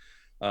Ireland.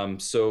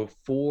 So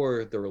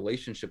for the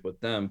relationship with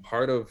them,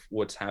 part of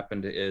what's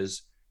happened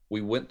is we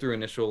went through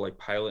initial like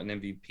pilot and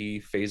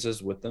MVP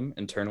phases with them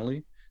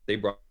internally. They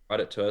brought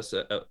it to us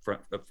up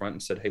front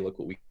and said, "Hey, look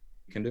what we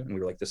can do." And we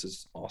were like, "This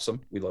is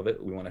awesome. We love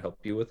it. We want to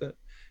help you with it."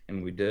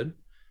 And we did.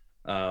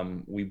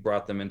 We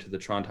brought them into the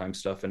Trondheim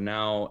stuff, and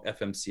now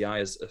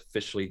FMCI is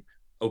officially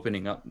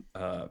opening up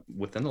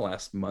within the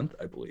last month,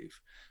 I believe.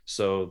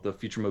 So the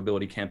Future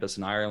Mobility Campus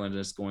in Ireland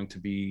is going to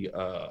be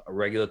a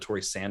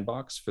regulatory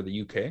sandbox for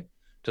the UK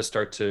to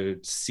start to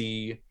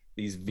see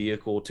these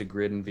vehicle to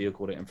grid and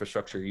vehicle to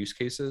infrastructure use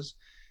cases.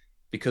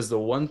 Because the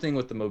one thing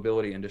with the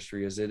mobility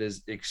industry is it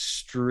is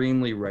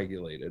extremely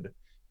regulated,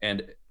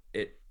 and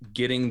it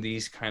getting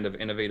these kind of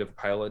innovative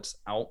pilots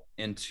out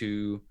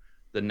into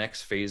the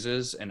next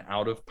phases and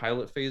out of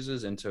pilot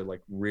phases into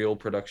like real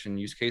production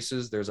use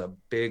cases, there's a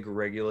big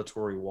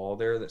regulatory wall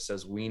there that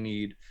says we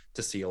need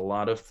to see a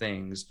lot of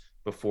things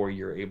before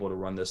you're able to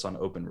run this on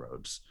open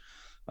roads.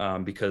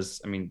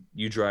 Because I mean,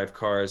 you drive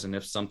cars, and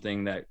if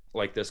something that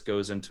like this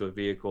goes into a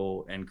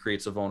vehicle and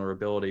creates a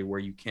vulnerability where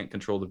you can't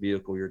control the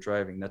vehicle you're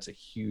driving, that's a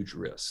huge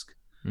risk.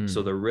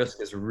 So the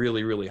risk is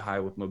really, really high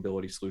with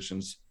mobility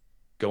solutions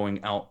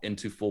going out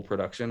into full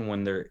production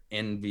when they're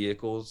in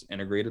vehicles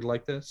integrated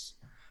like this.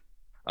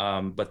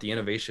 But the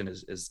innovation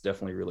is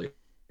definitely really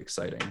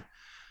exciting.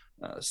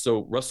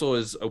 So Russell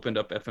has opened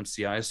up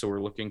FMCI, so we're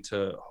looking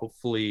to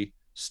hopefully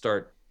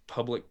start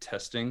public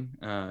testing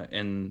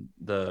in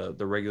the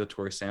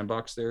regulatory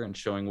sandbox there and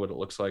showing what it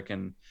looks like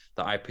in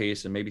the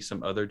iPace and maybe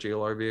some other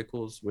JLR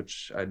vehicles,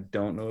 which I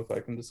don't know if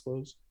I can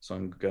disclose. So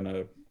I'm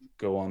gonna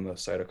go on the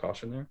side of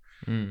caution there.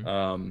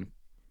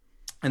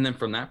 And then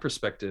from that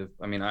perspective,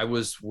 I mean, I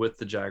was with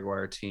the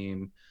Jaguar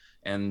team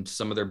and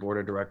some of their board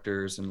of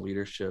directors and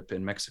leadership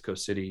in Mexico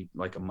City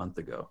like a month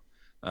ago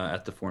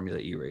at the Formula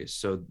E race.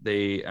 So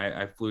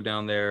I flew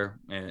down there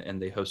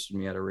and they hosted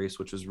me at a race,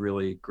 which was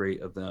really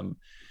great of them.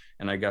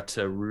 And I got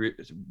to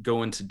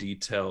go into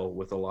detail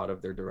with a lot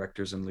of their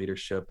directors and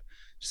leadership,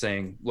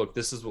 saying, "Look,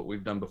 this is what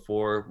we've done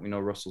before. We know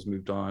Russell's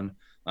moved on.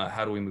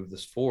 How do we move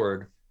this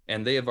forward?"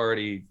 And they have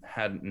already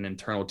had an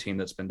internal team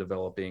that's been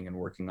developing and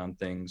working on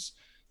things.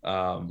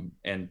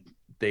 And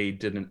they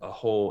did a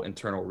whole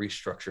internal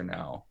restructure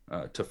now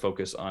to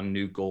focus on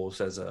new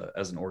goals as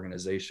an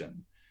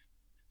organization.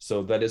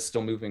 So that is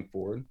still moving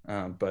forward,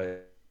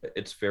 but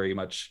it's very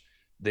much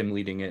them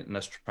leading it and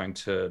us trying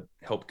to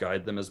help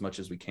guide them as much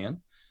as we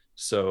can.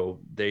 So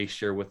they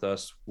share with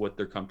us what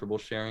they're comfortable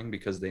sharing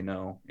because they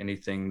know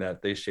anything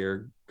that they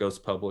share goes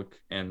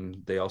public. And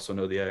they also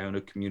know the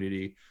IOTA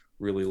community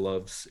really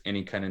loves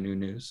any kind of new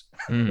news.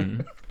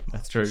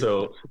 That's true.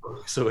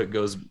 So it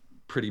goes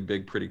pretty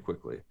big pretty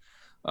quickly.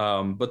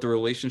 But the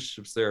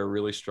relationships there are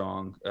really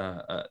strong.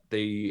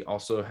 They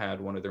also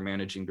had one of their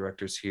managing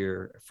directors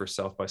here for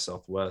South by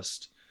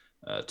Southwest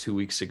 2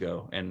 weeks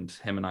ago, and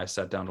him and I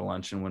sat down to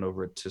lunch and went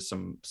over it to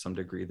some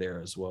degree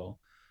there as well.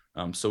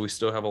 So we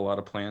still have a lot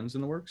of plans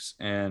in the works,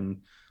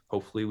 and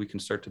hopefully we can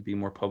start to be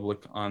more public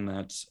on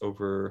that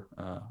over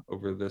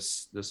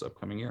this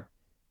upcoming year.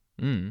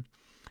 Mm.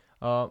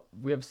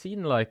 We have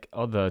seen like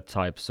other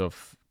types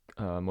of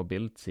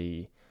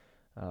mobility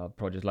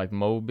projects like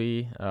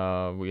Mobi.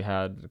 We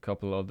had a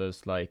couple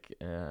others like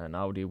an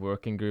Audi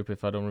working group,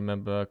 if I don't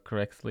remember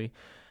correctly.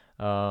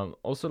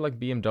 Also, like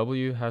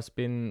BMW has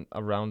been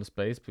around the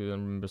space. We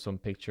remember some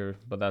picture,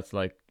 but that's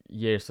like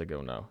years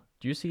ago now.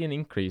 Do you see an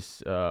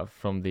increase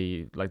from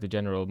the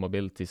general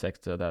mobility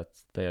sector that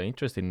they are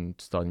interested in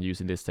starting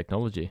using this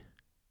technology?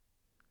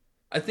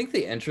 I think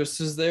the interest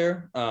is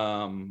there,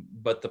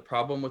 but the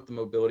problem with the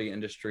mobility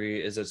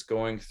industry is it's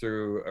going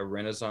through a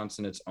renaissance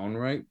in its own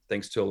right,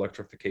 thanks to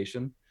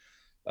electrification.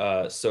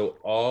 So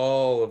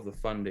all of the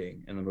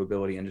funding in the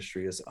mobility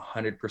industry is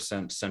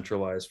 100%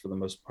 centralized for the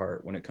most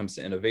part when it comes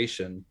to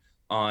innovation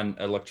on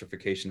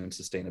electrification and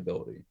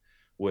sustainability,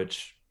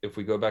 which if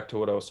we go back to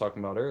what I was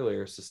talking about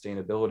earlier,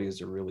 sustainability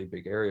is a really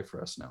big area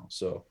for us now.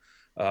 So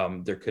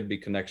there could be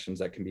connections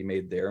that can be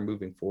made there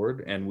moving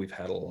forward. And we've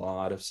had a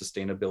lot of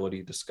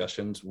sustainability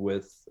discussions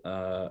with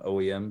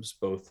OEMs,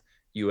 both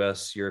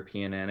US,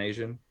 European, and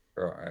Asian,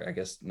 or I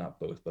guess not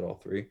both, but all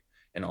three,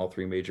 in all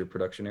three major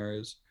production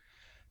areas.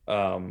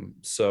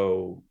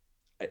 So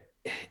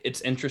it's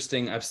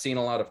interesting. I've seen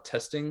a lot of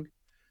testing.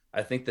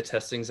 I think the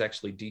testing's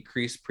actually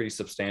decreased pretty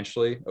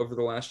substantially over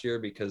the last year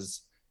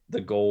because the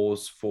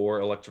goals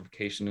for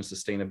electrification and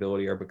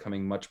sustainability are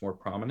becoming much more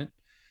prominent.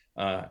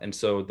 And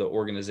so the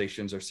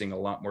organizations are seeing a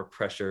lot more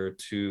pressure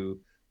to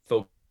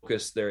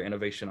focus their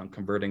innovation on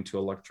converting to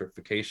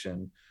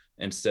electrification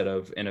instead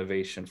of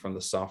innovation from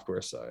the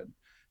software side.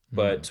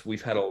 But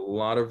we've had a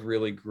lot of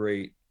really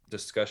great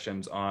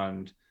discussions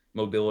on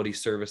mobility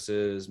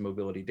services,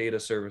 mobility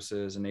data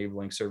services,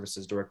 enabling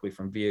services directly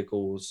from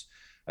vehicles.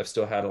 I've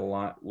still had a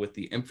lot with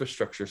the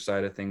infrastructure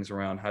side of things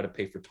around how to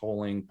pay for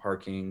tolling,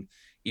 parking,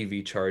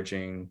 EV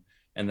charging,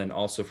 and then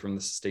also from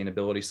the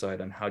sustainability side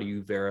on how do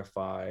you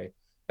verify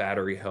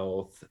battery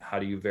health, how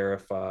do you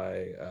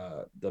verify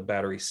the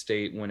battery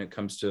state when it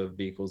comes to a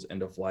vehicle's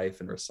end of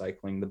life and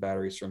recycling the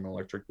batteries from an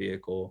electric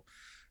vehicle,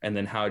 and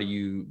then how do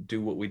you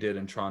do what we did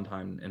in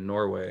Trondheim in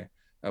Norway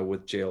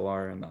with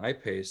JLR and the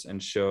iPace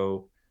and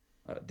show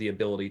the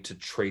ability to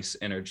trace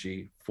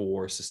energy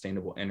for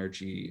sustainable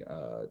energy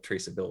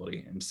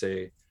traceability and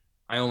say,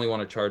 I only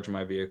want to charge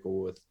my vehicle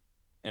with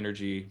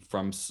energy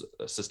from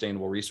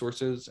sustainable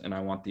resources, and I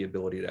want the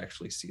ability to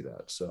actually see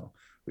that. So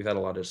we've had a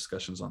lot of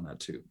discussions on that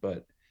too.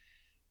 But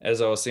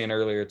as I was saying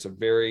earlier, it's a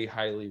very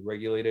highly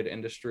regulated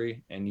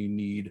industry, and you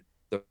need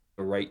the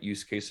right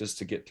use cases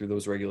to get through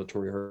those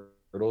regulatory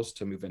hurdles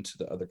to move into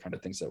the other kind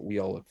of things that we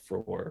all look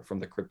for from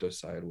the crypto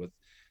side with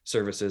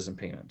services and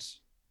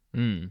payments.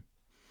 Mm.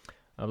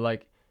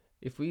 Like,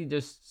 if we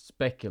just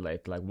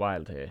speculate like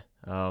wild here,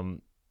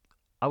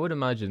 I would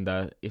imagine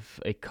that if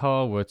a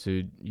car were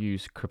to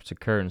use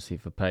cryptocurrency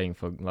for paying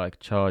for like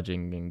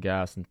charging and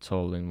gas and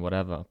toll and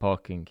whatever,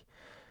 parking,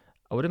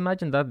 I would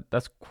imagine that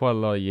that's quite a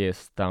lot of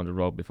years down the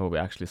road before we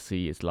actually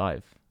see it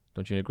live.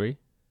 Don't you agree?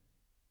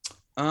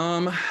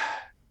 Um,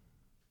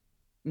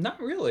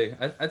 Not really.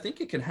 I think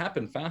it can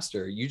happen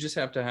faster. You just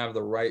have to have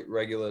the right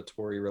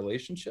regulatory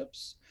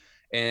relationships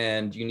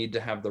and you need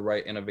to have the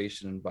right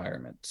innovation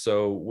environment.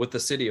 So with the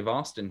city of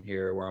Austin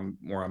here,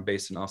 where I'm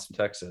based in Austin,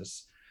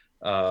 Texas,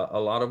 a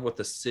lot of what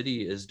the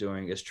city is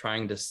doing is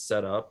trying to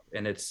set up,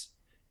 and it's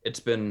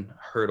been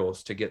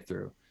hurdles to get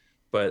through,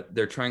 but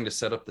they're trying to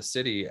set up the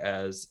city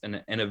as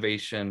an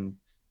innovation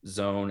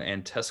zone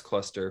and test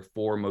cluster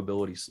for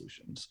mobility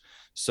solutions.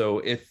 So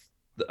if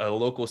a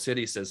local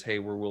city says, hey,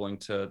 we're willing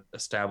to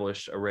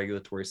establish a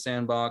regulatory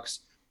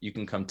sandbox, you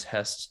can come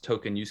test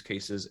token use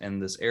cases in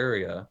this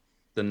area,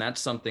 then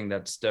that's something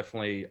that's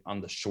definitely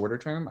on the shorter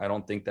term. I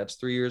don't think that's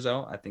 3 years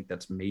out. I think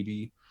that's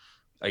maybe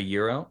a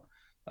year out,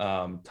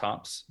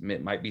 tops.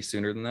 It might be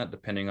sooner than that,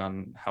 depending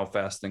on how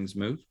fast things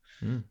move.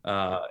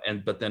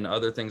 Mm. But then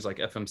other things like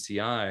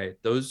FMCI,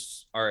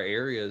 those are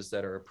areas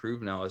that are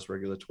approved now as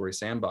regulatory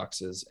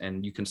sandboxes,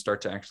 and you can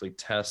start to actually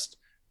test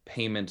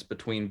payments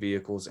between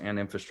vehicles and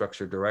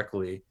infrastructure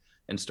directly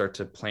and start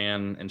to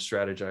plan and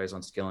strategize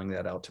on scaling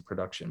that out to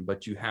production.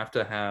 But you have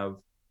to have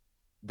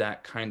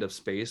that kind of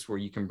space where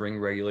you can bring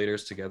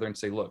regulators together and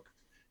say, look,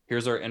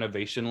 here's our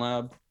innovation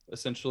lab,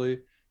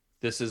 essentially.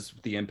 This is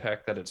the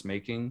impact that it's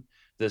making.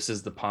 This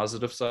is the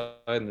positive side,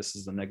 and this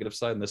is the negative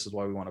side, and this is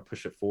why we want to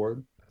push it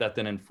forward. That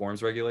then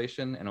informs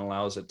regulation and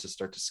allows it to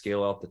start to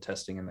scale out the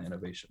testing and the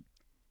innovation.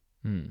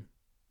 Hmm.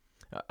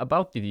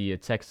 About the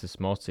Texas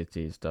smart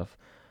city stuff,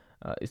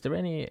 Is there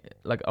any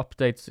like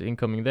updates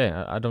incoming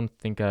there? I don't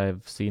think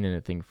I've seen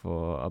anything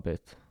for a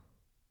bit.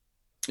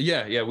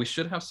 Yeah, we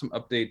should have some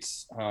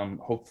updates,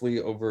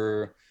 hopefully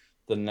over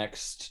the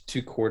next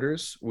 2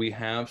 quarters. We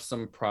have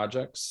some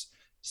projects.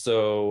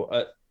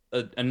 So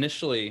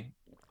initially,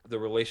 the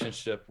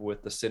relationship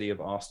with the city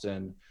of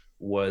Austin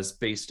was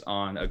based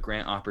on a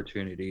grant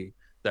opportunity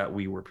that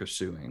we were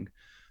pursuing.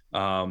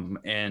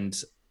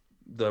 And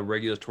the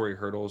regulatory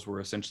hurdles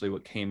were essentially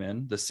what came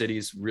in. The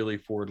city's really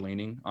forward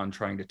leaning on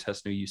trying to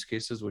test new use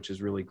cases, which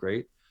is really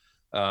great.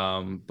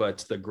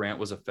 But the grant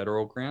was a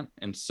federal grant,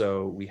 and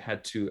so we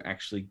had to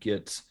actually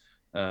get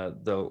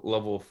the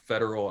level of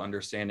federal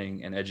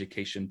understanding and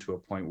education to a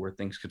point where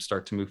things could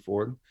start to move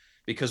forward,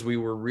 because we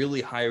were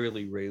really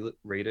highly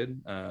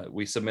rated.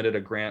 We submitted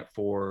a grant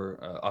for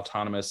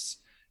autonomous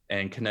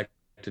and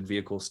connected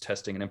vehicles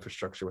testing and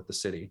infrastructure with the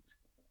city,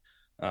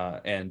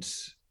 and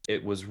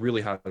it was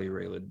really highly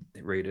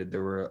rated.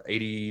 There were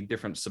 80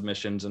 different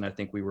submissions, and I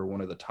think we were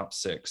one of the top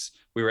 6.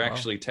 We were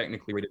actually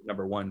technically rated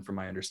number 1, from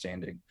my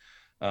understanding.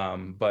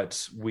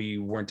 But we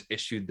weren't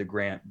issued the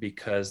grant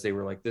because they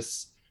were like,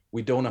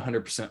 we don't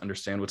 100%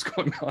 understand what's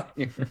going on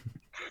here,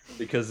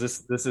 because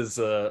this is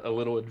a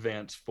little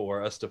advanced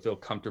for us to feel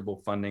comfortable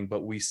funding,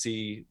 but we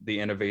see the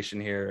innovation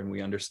here and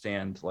we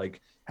understand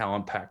like how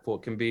impactful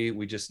it can be.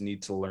 We just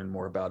need to learn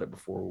more about it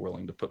before we're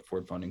willing to put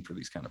forward funding for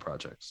these kind of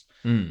projects.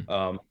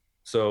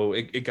 So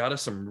it got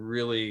us some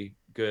really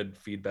good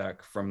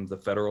feedback from the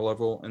federal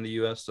level in the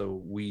US.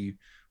 So we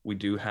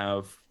do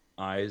have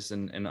eyes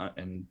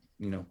and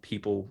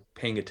people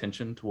paying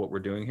attention to what we're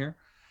doing here.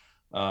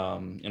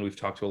 And we've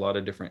talked to a lot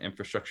of different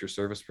infrastructure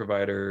service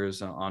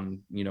providers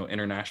on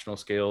international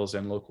scales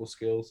and local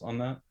scales on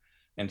that.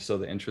 And so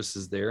the interest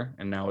is there.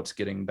 And now it's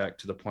getting back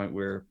to the point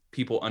where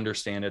people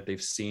understand it.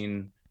 They've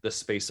seen the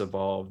space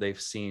evolve. They've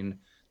seen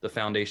the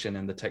foundation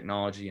and the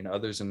technology and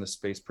others in the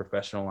space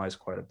professionalize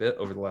quite a bit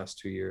over the last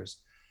 2 years.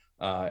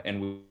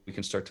 And we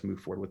can start to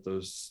move forward with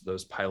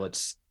those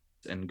pilots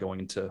and going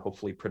into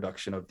hopefully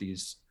production of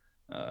these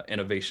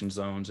innovation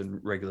zones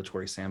and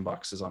regulatory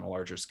sandboxes on a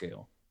larger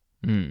scale.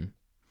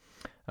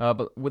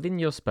 But within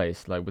your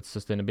space, like with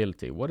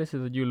sustainability, what is it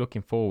that you're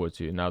looking forward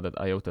to now that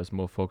IOTA is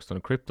more focused on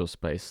the crypto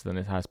space than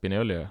it has been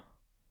earlier?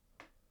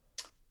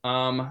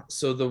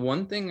 So the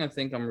one thing I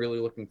think I'm really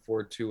looking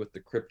forward to with the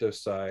crypto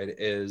side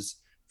is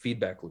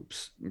feedback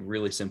loops,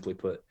 really simply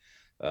put.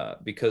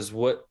 Because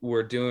what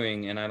we're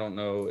doing, and I don't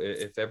know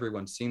if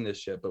everyone's seen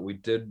this yet, but we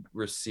did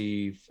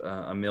receive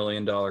a $1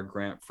 million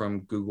grant from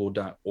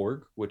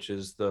google.org, which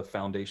is the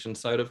foundation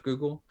side of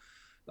Google.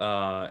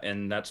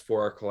 And that's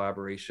for our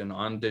collaboration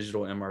on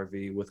digital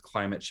MRV with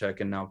Climate Check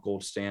and now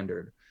Gold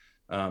Standard.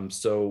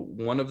 So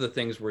one of the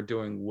things we're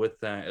doing with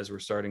that is we're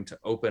starting to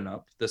open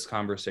up this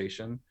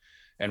conversation,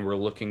 and we're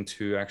looking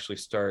to actually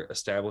start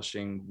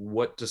establishing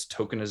what does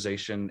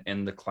tokenization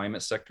in the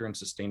climate sector and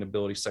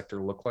sustainability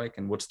sector look like,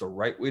 and what's the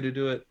right way to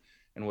do it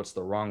and what's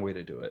the wrong way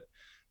to do it.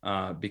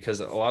 Because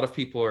a lot of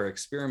people are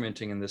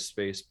experimenting in this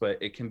space,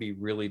 but it can be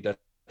really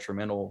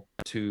detrimental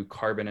to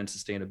carbon and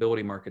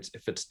sustainability markets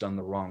if it's done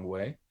the wrong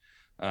way.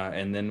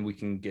 And then we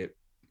can get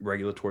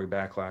regulatory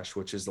backlash,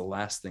 which is the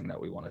last thing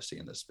that we want to see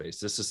in this space.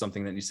 This is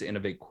something that needs to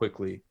innovate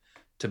quickly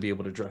to be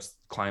able to address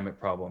climate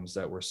problems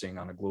that we're seeing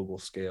on a global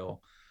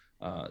scale.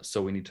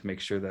 So we need to make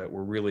sure that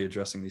we're really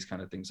addressing these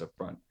kind of things up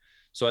front.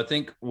 So I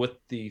think with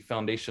the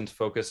foundation's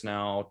focus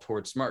now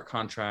towards smart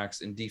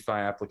contracts and DeFi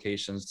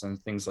applications and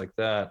things like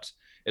that,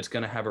 it's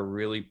going to have a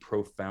really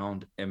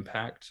profound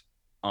impact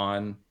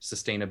on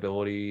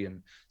sustainability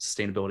and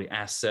sustainability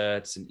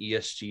assets and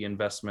ESG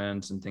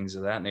investments and things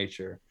of that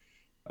nature.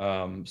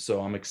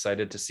 So I'm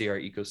excited to see our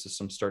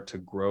ecosystem start to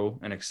grow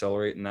and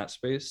accelerate in that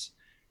space.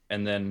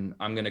 And then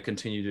I'm going to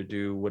continue to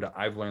do what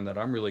I've learned that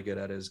I'm really good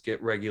at, is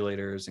get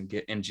regulators and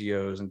get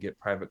NGOs and get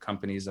private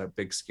companies at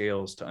big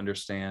scales to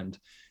understand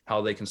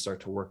how they can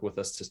start to work with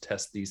us to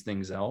test these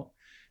things out,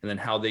 and then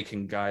how they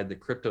can guide the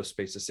crypto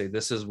space to say,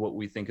 this is what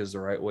we think is the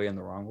right way and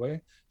the wrong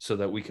way, so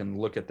that we can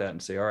look at that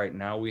and say, all right,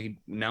 now we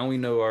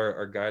know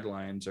our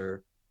guidelines,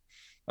 or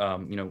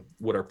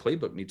what our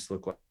playbook needs to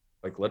look like.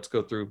 Like, let's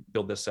go through,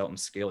 build this out and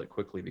scale it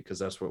quickly, because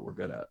that's what we're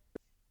good at.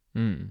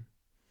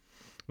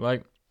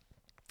 Like,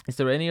 is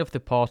there any of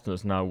the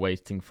partners now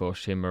waiting for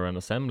Shimmer and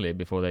Assembly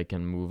before they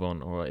can move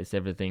on, or is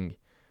everything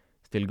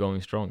still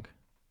going strong?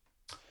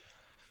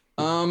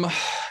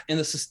 In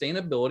the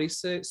sustainability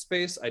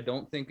space, I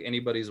don't think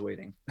anybody's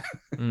waiting.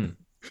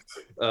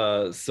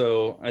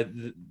 So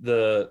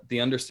the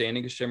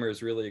understanding of Shimmer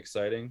is really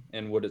exciting,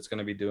 and what it's going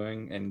to be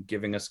doing and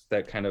giving us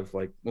that kind of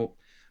like, well,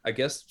 I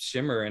guess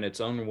Shimmer in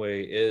its own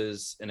way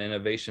is an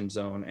innovation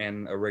zone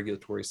and a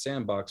regulatory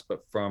sandbox,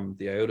 but from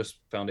the IOTA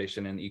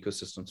Foundation and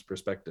ecosystems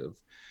perspective,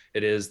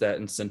 it is that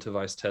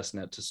incentivized test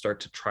net to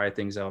start to try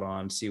things out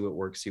on, see what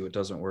works, see what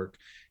doesn't work,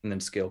 and then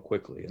scale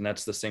quickly. And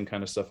that's the same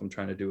kind of stuff I'm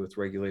trying to do with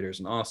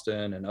regulators in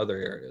Austin and other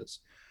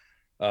areas.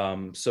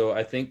 So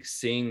I think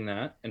seeing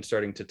that and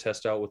starting to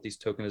test out what these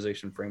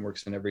tokenization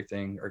frameworks and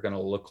everything are going to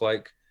look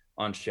like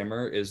on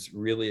Shimmer is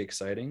really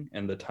exciting,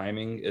 and the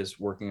timing is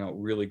working out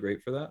really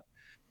great for that.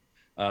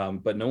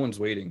 but no one's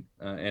waiting.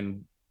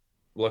 And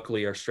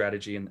luckily, our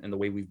strategy and the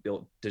way we've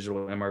built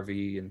digital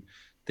MRV and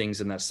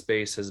things in that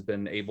space has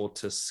been able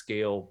to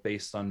scale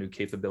based on new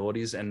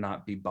capabilities and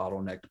not be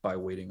bottlenecked by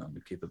waiting on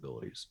new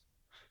capabilities.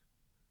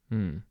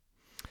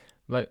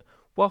 Like,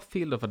 what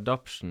field of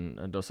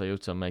adoption does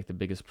IOTA make the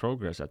biggest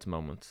progress at the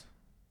moment?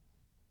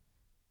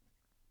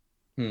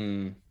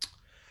 I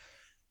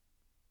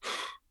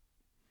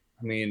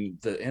mean,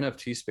 the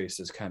NFT space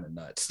is kind of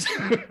nuts.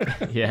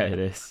 Yeah, it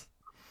is.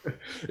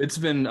 It's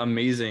been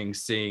amazing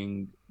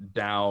seeing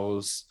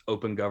DAOs,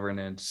 open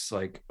governance,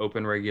 like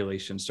open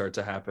regulation start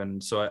to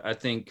happen. So I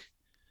think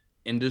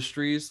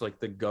industries like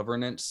the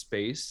governance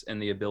space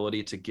and the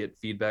ability to get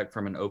feedback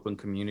from an open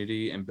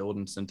community and build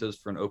incentives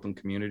for an open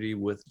community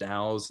with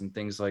DAOs and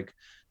things like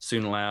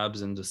Soon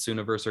Labs and the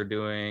Sooniverse are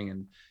doing,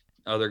 and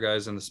other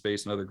guys in the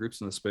space and other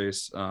groups in the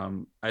space.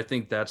 I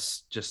think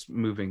that's just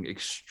moving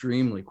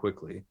extremely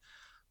quickly.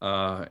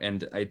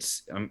 And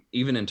it's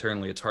even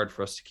internally, it's hard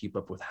for us to keep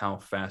up with how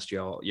fast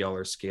y'all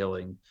are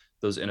scaling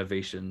those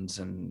innovations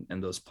and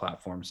those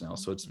platforms now.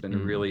 So it's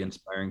been really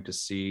inspiring to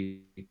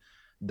see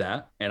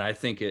that. And I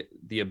think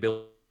the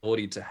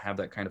ability to have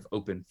that kind of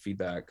open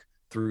feedback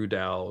through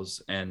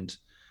DAOs and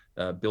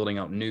building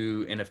out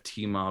new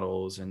NFT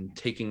models and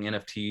taking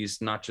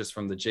NFTs not just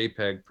from the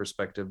JPEG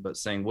perspective, but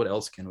saying what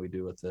else can we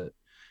do with it,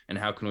 and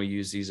how can we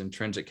use these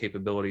intrinsic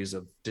capabilities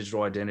of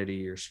digital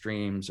identity or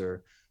streams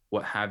or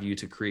what have you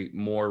to create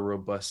more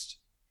robust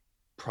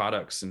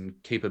products and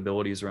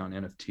capabilities around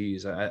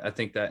NFTs. I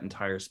think that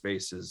entire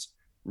space is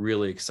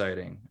really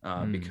exciting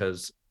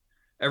because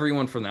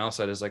everyone from the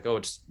outside is like, oh,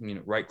 it's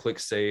right click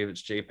save,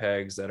 it's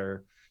JPEGs that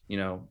are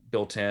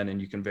built in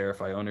and you can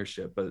verify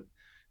ownership. But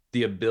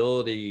the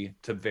ability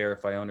to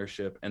verify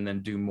ownership and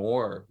then do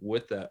more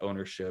with that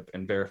ownership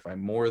and verify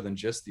more than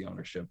just the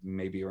ownership,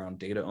 maybe around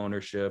data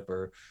ownership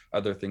or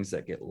other things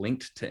that get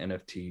linked to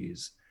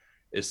NFTs,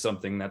 is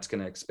something that's going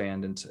to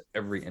expand into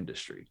every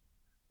industry.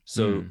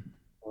 So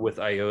with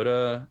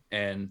IOTA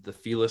and the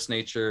feeless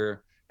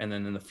nature, and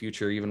then in the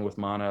future, even with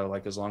Mana,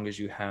 like as long as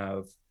you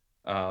have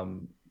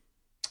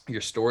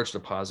your storage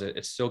deposit,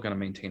 it's still going to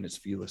maintain its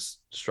feeless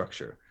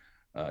structure.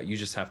 You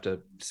just have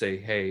to say,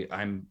 hey,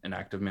 I'm an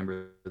active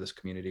member of this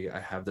community. I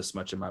have this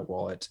much in my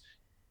wallet.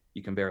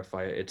 You can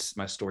verify it. It's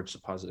my storage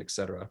deposit,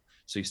 etc.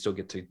 So you still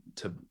get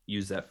to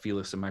use that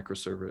feeless and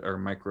microservice or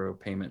micro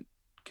payment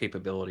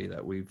capability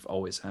that we've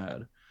always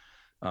had.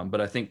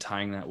 But I think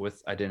tying that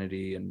with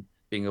identity and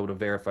being able to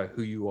verify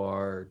who you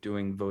are,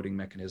 doing voting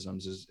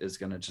mechanisms is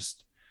going to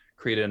just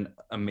create an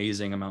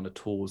amazing amount of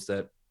tools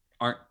that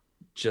aren't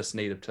just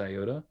native to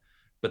IOTA,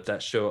 but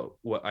that show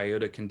what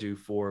IOTA can do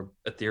for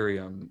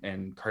Ethereum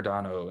and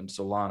Cardano and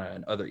Solana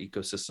and other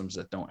ecosystems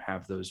that don't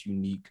have those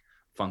unique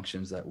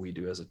functions that we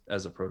do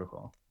as a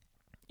protocol.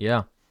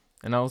 Yeah,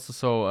 and I also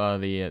saw a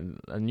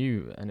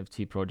new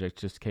NFT project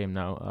just came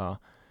now.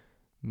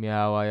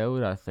 Meow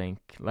IOTA, I think.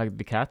 Like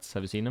the cats.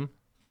 Have you seen them?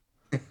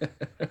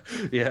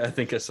 Yeah, I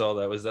think I saw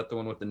that. Was that the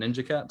one with the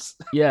ninja cats?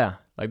 Yeah,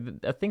 like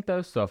I think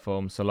those are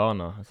from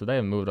Solana, so they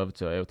have moved over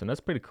to IOTA, and that's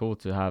pretty cool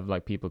to have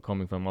like people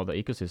coming from other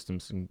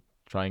ecosystems and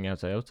trying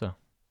out IOTA.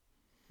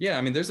 Yeah,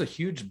 I mean, there's a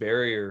huge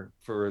barrier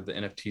for the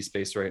NFT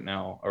space right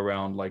now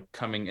around like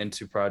coming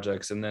into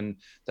projects, and then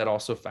that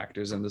also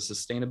factors in the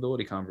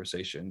sustainability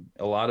conversation.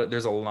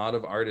 There's a lot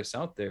of artists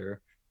out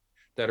there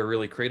that are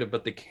really creative,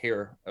 but they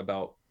care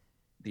about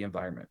the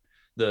environment,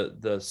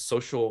 the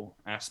social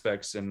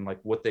aspects, and like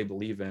what they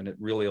believe in. It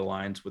really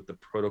aligns with the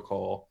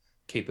protocol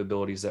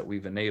capabilities that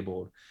we've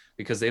enabled,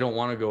 because they don't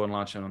want to go and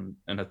launch on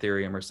an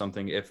Ethereum or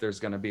something if there's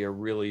going to be a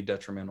really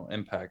detrimental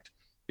impact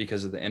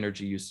because of the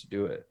energy used to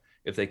do it.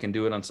 If they can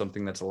do it on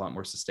something that's a lot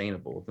more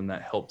sustainable, then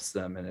that helps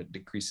them and it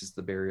decreases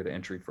the barrier to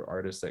entry for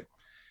artists that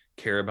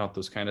care about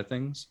those kind of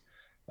things.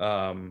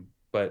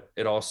 But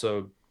it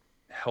also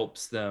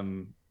helps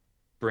them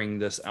bring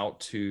this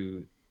out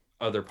to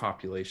other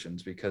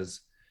populations,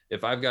 because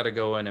if I've got to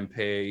go in and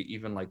pay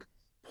even like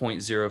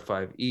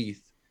 0.05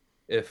 ETH,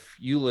 if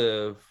you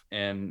live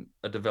in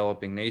a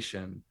developing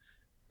nation,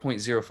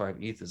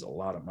 0.05 ETH is a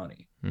lot of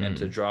money. And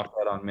to drop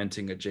that on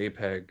minting a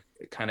JPEG,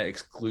 it kind of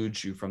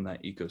excludes you from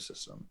that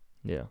ecosystem.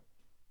 Yeah.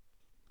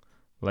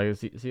 Like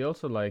see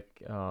also like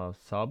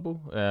Sabu,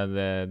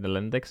 the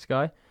Lendex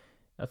guy.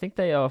 I think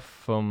they are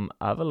from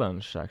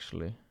Avalanche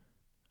actually.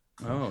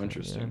 Oh,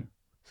 interesting. Yeah.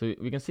 So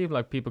we can see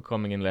like people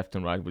coming in left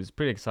and right, which is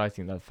pretty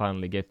exciting. That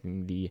finally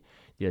getting the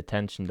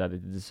attention that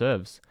it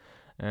deserves.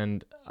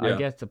 And I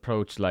get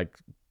approached like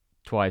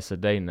twice a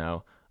day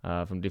now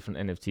from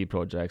different NFT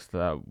projects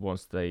that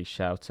once they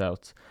shout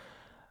out.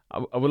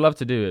 I would love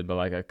to do it, but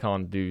like I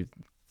can't do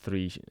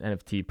 3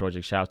 NFT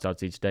project shout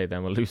outs each day.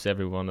 Then we'll lose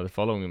everyone that's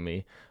following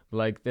me.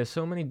 Like there's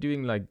so many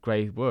doing like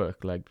great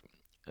work, like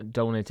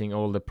donating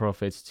all the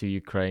profits to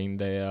Ukraine.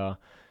 They are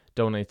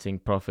donating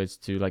profits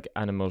to like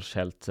animal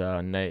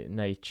shelter,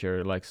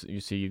 nature. Like you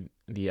see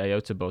the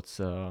IOTA bots,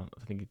 I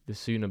think the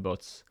Suna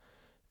bots,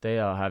 they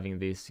are having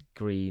this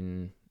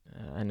green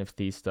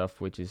NFT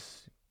stuff, which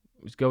is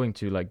going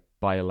to like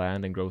buy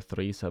land and grow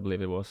trees, I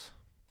believe it was.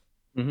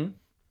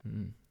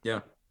 Yeah.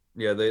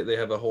 Yeah, they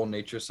have a whole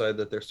nature side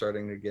that they're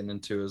starting to get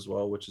into as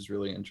well, which is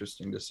really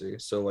interesting to see.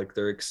 So like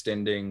they're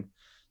extending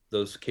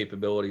those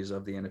capabilities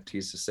of the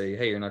NFTs to say,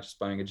 hey, you're not just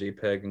buying a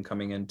JPEG and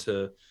coming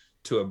into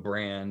a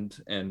brand,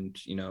 and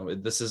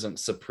this isn't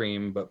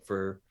supreme, but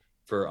for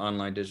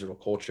online digital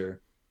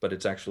culture, but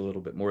it's actually a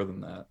little bit more than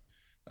that.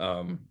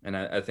 And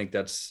I think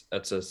it's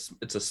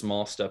a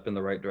small step in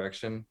the right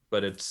direction,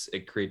 but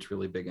it creates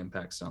really big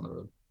impacts down the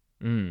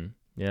road.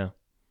 Yeah.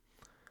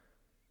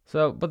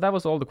 So, but that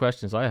was all the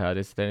questions I had.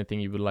 Is there anything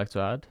you would like to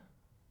add?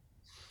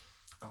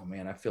 Oh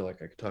man, I feel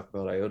like I could talk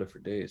about IOTA for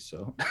days.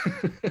 So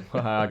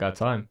I got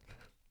time.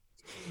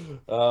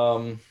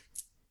 um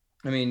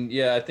I mean,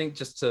 yeah, I think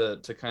just to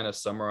kind of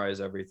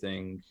summarize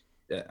everything,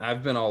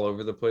 I've been all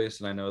over the place,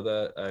 and I know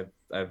that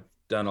I've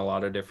done a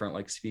lot of different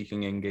like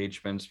speaking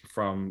engagements,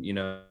 from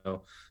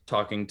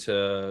talking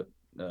to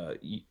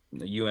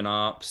UN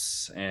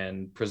Ops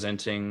and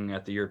presenting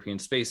at the European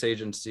Space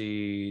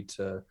Agency,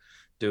 to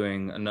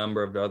doing a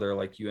number of other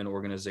like UN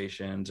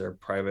organizations or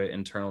private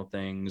internal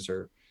things,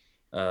 or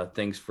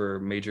things for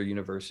major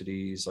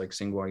universities like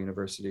Tsinghua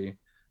University.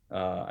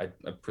 I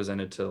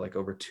presented to like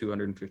over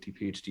 250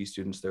 PhD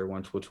students there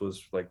once, which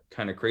was like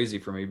kind of crazy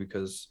for me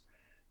because,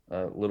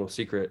 little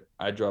secret,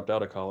 I dropped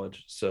out of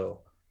college.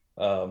 So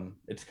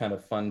it's kind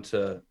of fun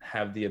to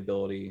have the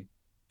ability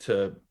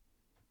to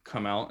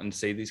come out and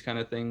say these kind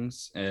of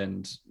things,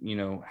 and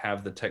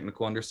have the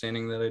technical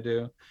understanding that I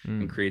do,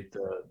 and Mm. create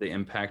the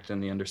impact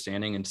and the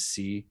understanding, and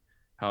see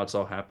how it's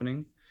all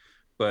happening.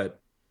 But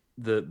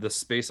the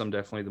space I'm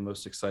definitely the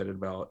most excited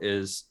about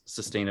is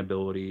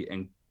sustainability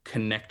and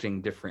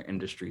connecting different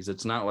industries.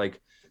 It's not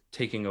like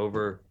taking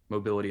over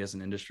mobility as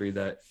an industry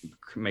that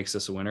makes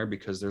us a winner,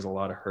 because there's a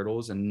lot of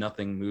hurdles and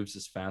nothing moves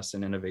as fast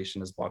in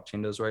innovation as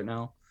blockchain does right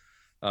now.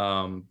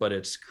 But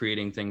it's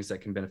creating things that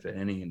can benefit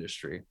any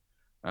industry,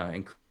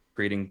 and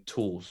creating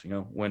tools.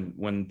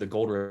 When the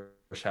gold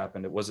rush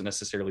happened, it wasn't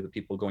necessarily the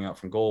people going out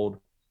from gold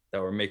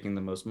that were making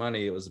the most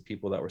money. It was the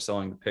people that were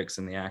selling the picks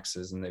and the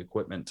axes and the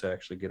equipment to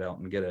actually get out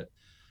and get it.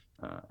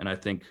 And I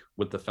think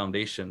with the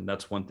foundation,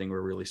 that's one thing we're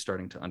really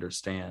starting to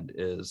understand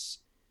is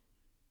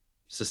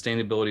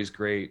sustainability is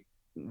great.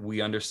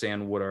 We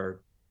understand what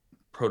our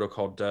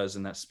protocol does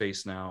in that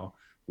space now.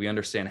 We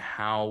understand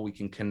how we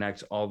can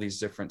connect all these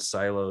different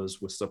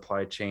silos with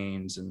supply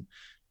chains and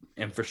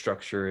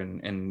infrastructure,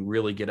 and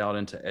really get out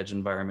into edge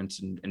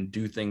environments, and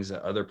do things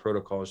that other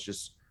protocols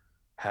just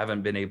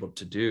haven't been able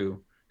to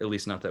do, at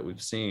least not that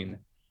we've seen.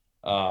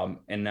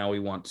 And now we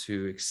want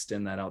to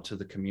extend that out to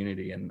the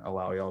community and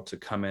allow y'all to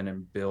come in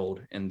and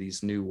build in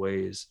these new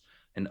ways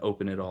and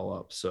open it all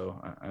up.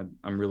 So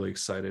I'm really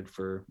excited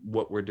for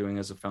what we're doing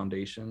as a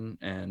foundation,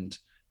 and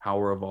how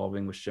we're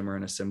evolving with Shimmer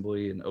and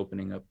Assembly, and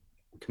opening up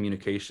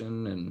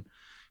communication, and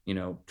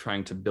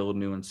trying to build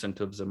new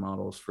incentives and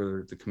models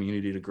for the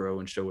community to grow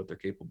and show what they're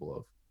capable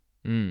of.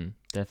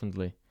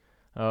 Definitely.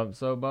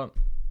 But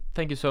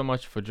thank you so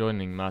much for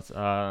joining, Matt.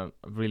 I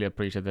really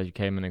appreciate that you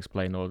came and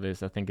explained all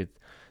this. I think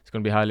it's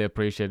going to be highly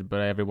appreciated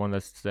by everyone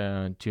that's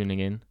tuning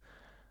in.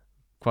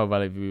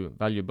 Quite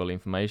valuable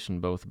information,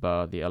 both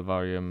about the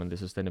Alvarium and the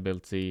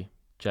sustainability.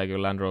 Jaguar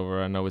Land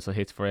Rover, I know it's a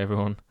hit for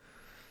everyone.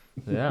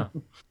 Yeah.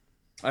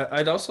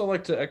 I'd also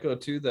like to echo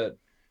too that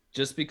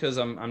just because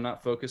I'm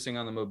not focusing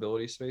on the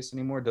mobility space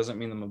anymore doesn't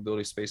mean the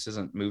mobility space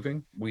isn't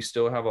moving. We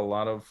still have a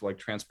lot of like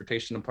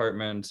transportation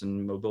departments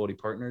and mobility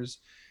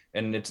partners,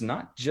 and it's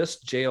not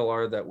just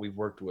JLR that we've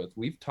worked with.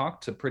 We've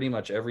talked to pretty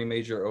much every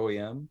major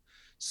OEM.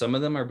 Some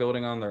of them are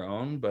building on their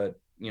own, but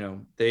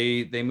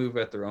they move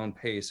at their own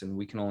pace, and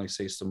we can only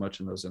say so much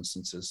in those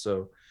instances.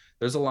 So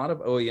there's a lot of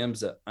OEMs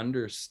that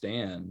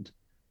understand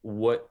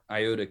what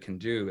IOTA can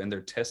do, and they're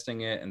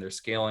testing it and they're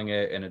scaling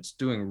it, and it's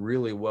doing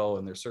really well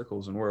in their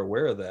circles, and we're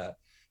aware of that.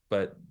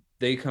 But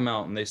they come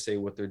out and they say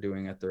what they're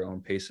doing at their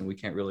own pace, and we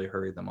can't really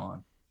hurry them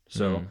on.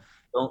 So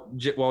while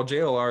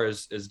JLR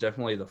is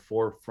definitely the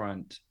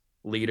forefront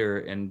leader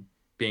in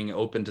being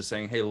open to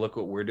saying, hey, look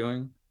what we're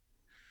doing,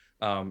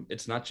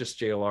 it's not just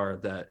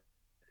JLR that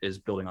is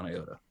building on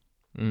IOTA.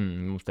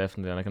 Most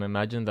definitely. And I can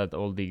imagine that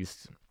all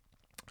these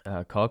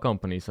car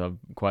companies are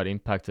quite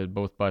impacted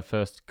both by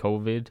first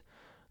COVID,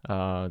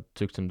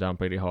 took them down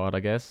pretty hard, I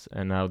guess,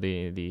 and now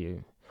the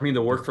I mean,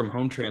 the work from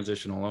home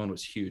transition alone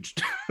was huge.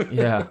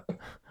 yeah,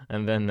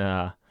 and then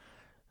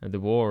the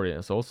war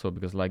is also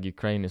because like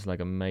Ukraine is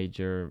like a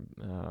major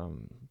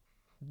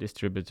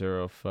distributor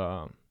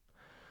of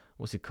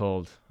what's it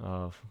called,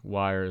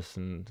 wires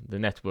and the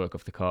network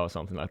of the car, or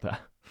something like that.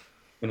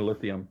 In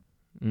lithium.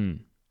 Mm.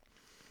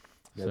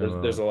 Yeah,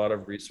 there's So a lot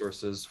of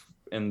resources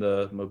in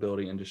the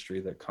mobility industry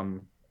that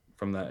come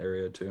from that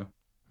area too.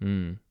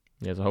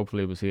 yeah, so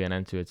hopefully we'll see an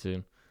end to it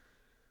soon.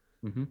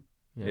 Hmm.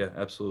 Yeah. Yeah,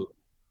 absolutely,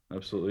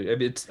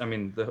 absolutely. I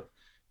mean, the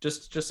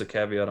just a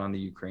caveat on the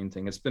Ukraine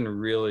thing. It's been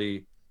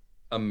really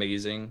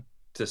amazing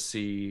to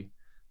see,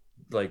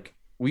 like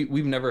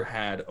we've never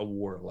had a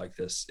war like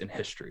this in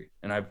history,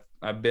 and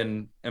I've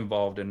been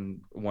involved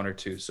in one or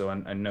two, so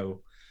I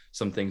know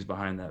some things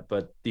behind that.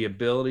 But the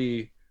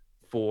ability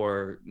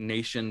for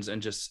nations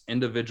and just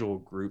individual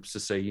groups to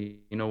say,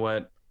 you know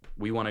what,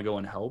 we want to go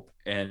and help.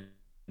 And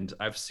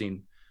I've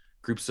seen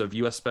groups of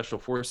U.S. Special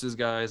Forces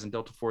guys and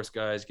Delta Force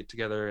guys get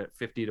together at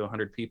 50 to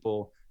 100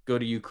 people, go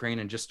to Ukraine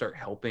and just start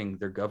helping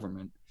their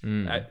government.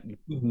 I've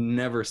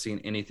never seen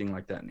anything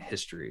like that in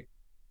history.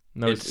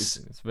 No,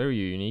 it's very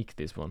unique,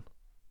 this one.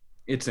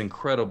 It's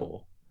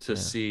incredible to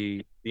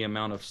see the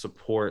amount of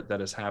support that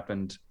has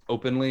happened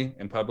openly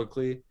and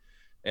publicly,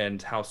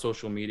 and how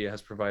social media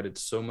has provided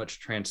so much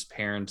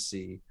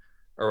transparency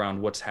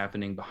around what's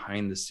happening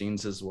behind the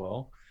scenes as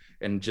well.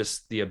 And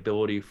just the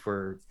ability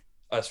for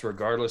us,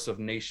 regardless of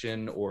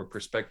nation or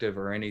perspective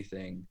or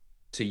anything,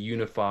 to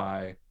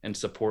unify and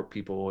support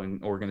people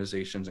and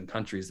organizations and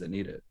countries that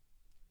need it.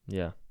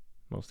 Yeah,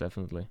 most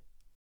definitely.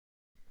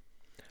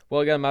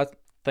 Well, again, Matt,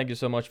 thank you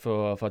so much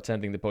for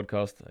attending the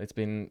podcast. It's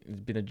been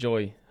a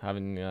joy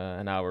having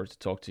an hour to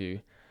talk to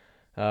you.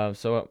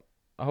 So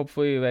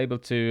hopefully we're able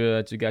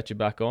to get you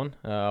back on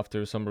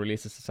after some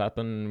releases has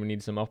happened. We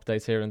need some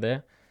updates here and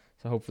there.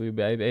 So hopefully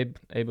we'll be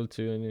able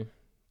to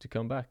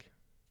come back.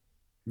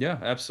 Yeah,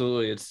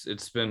 absolutely.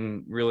 It's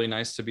been really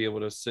nice to be able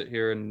to sit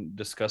here and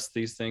discuss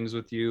these things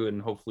with you,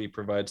 and hopefully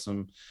provide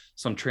some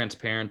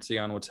transparency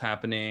on what's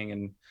happening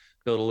and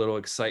build a little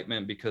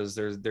excitement, because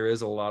there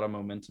is a lot of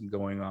momentum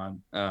going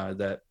on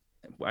that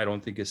I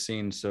don't think is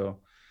seen. So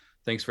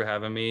thanks for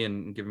having me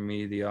and giving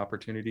me the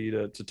opportunity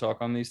to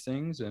talk on these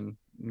things. And,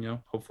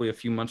 hopefully a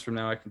few months from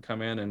now I can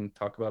come in and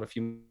talk about a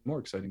few more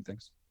exciting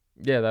things.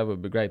 Yeah, that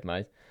would be great,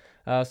 mate.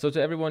 So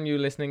to everyone you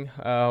listening,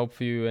 I hope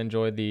you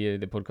enjoyed the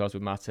podcast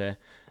with Matt here.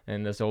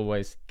 And as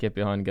always, get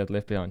behind, get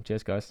left behind.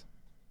 Cheers, guys.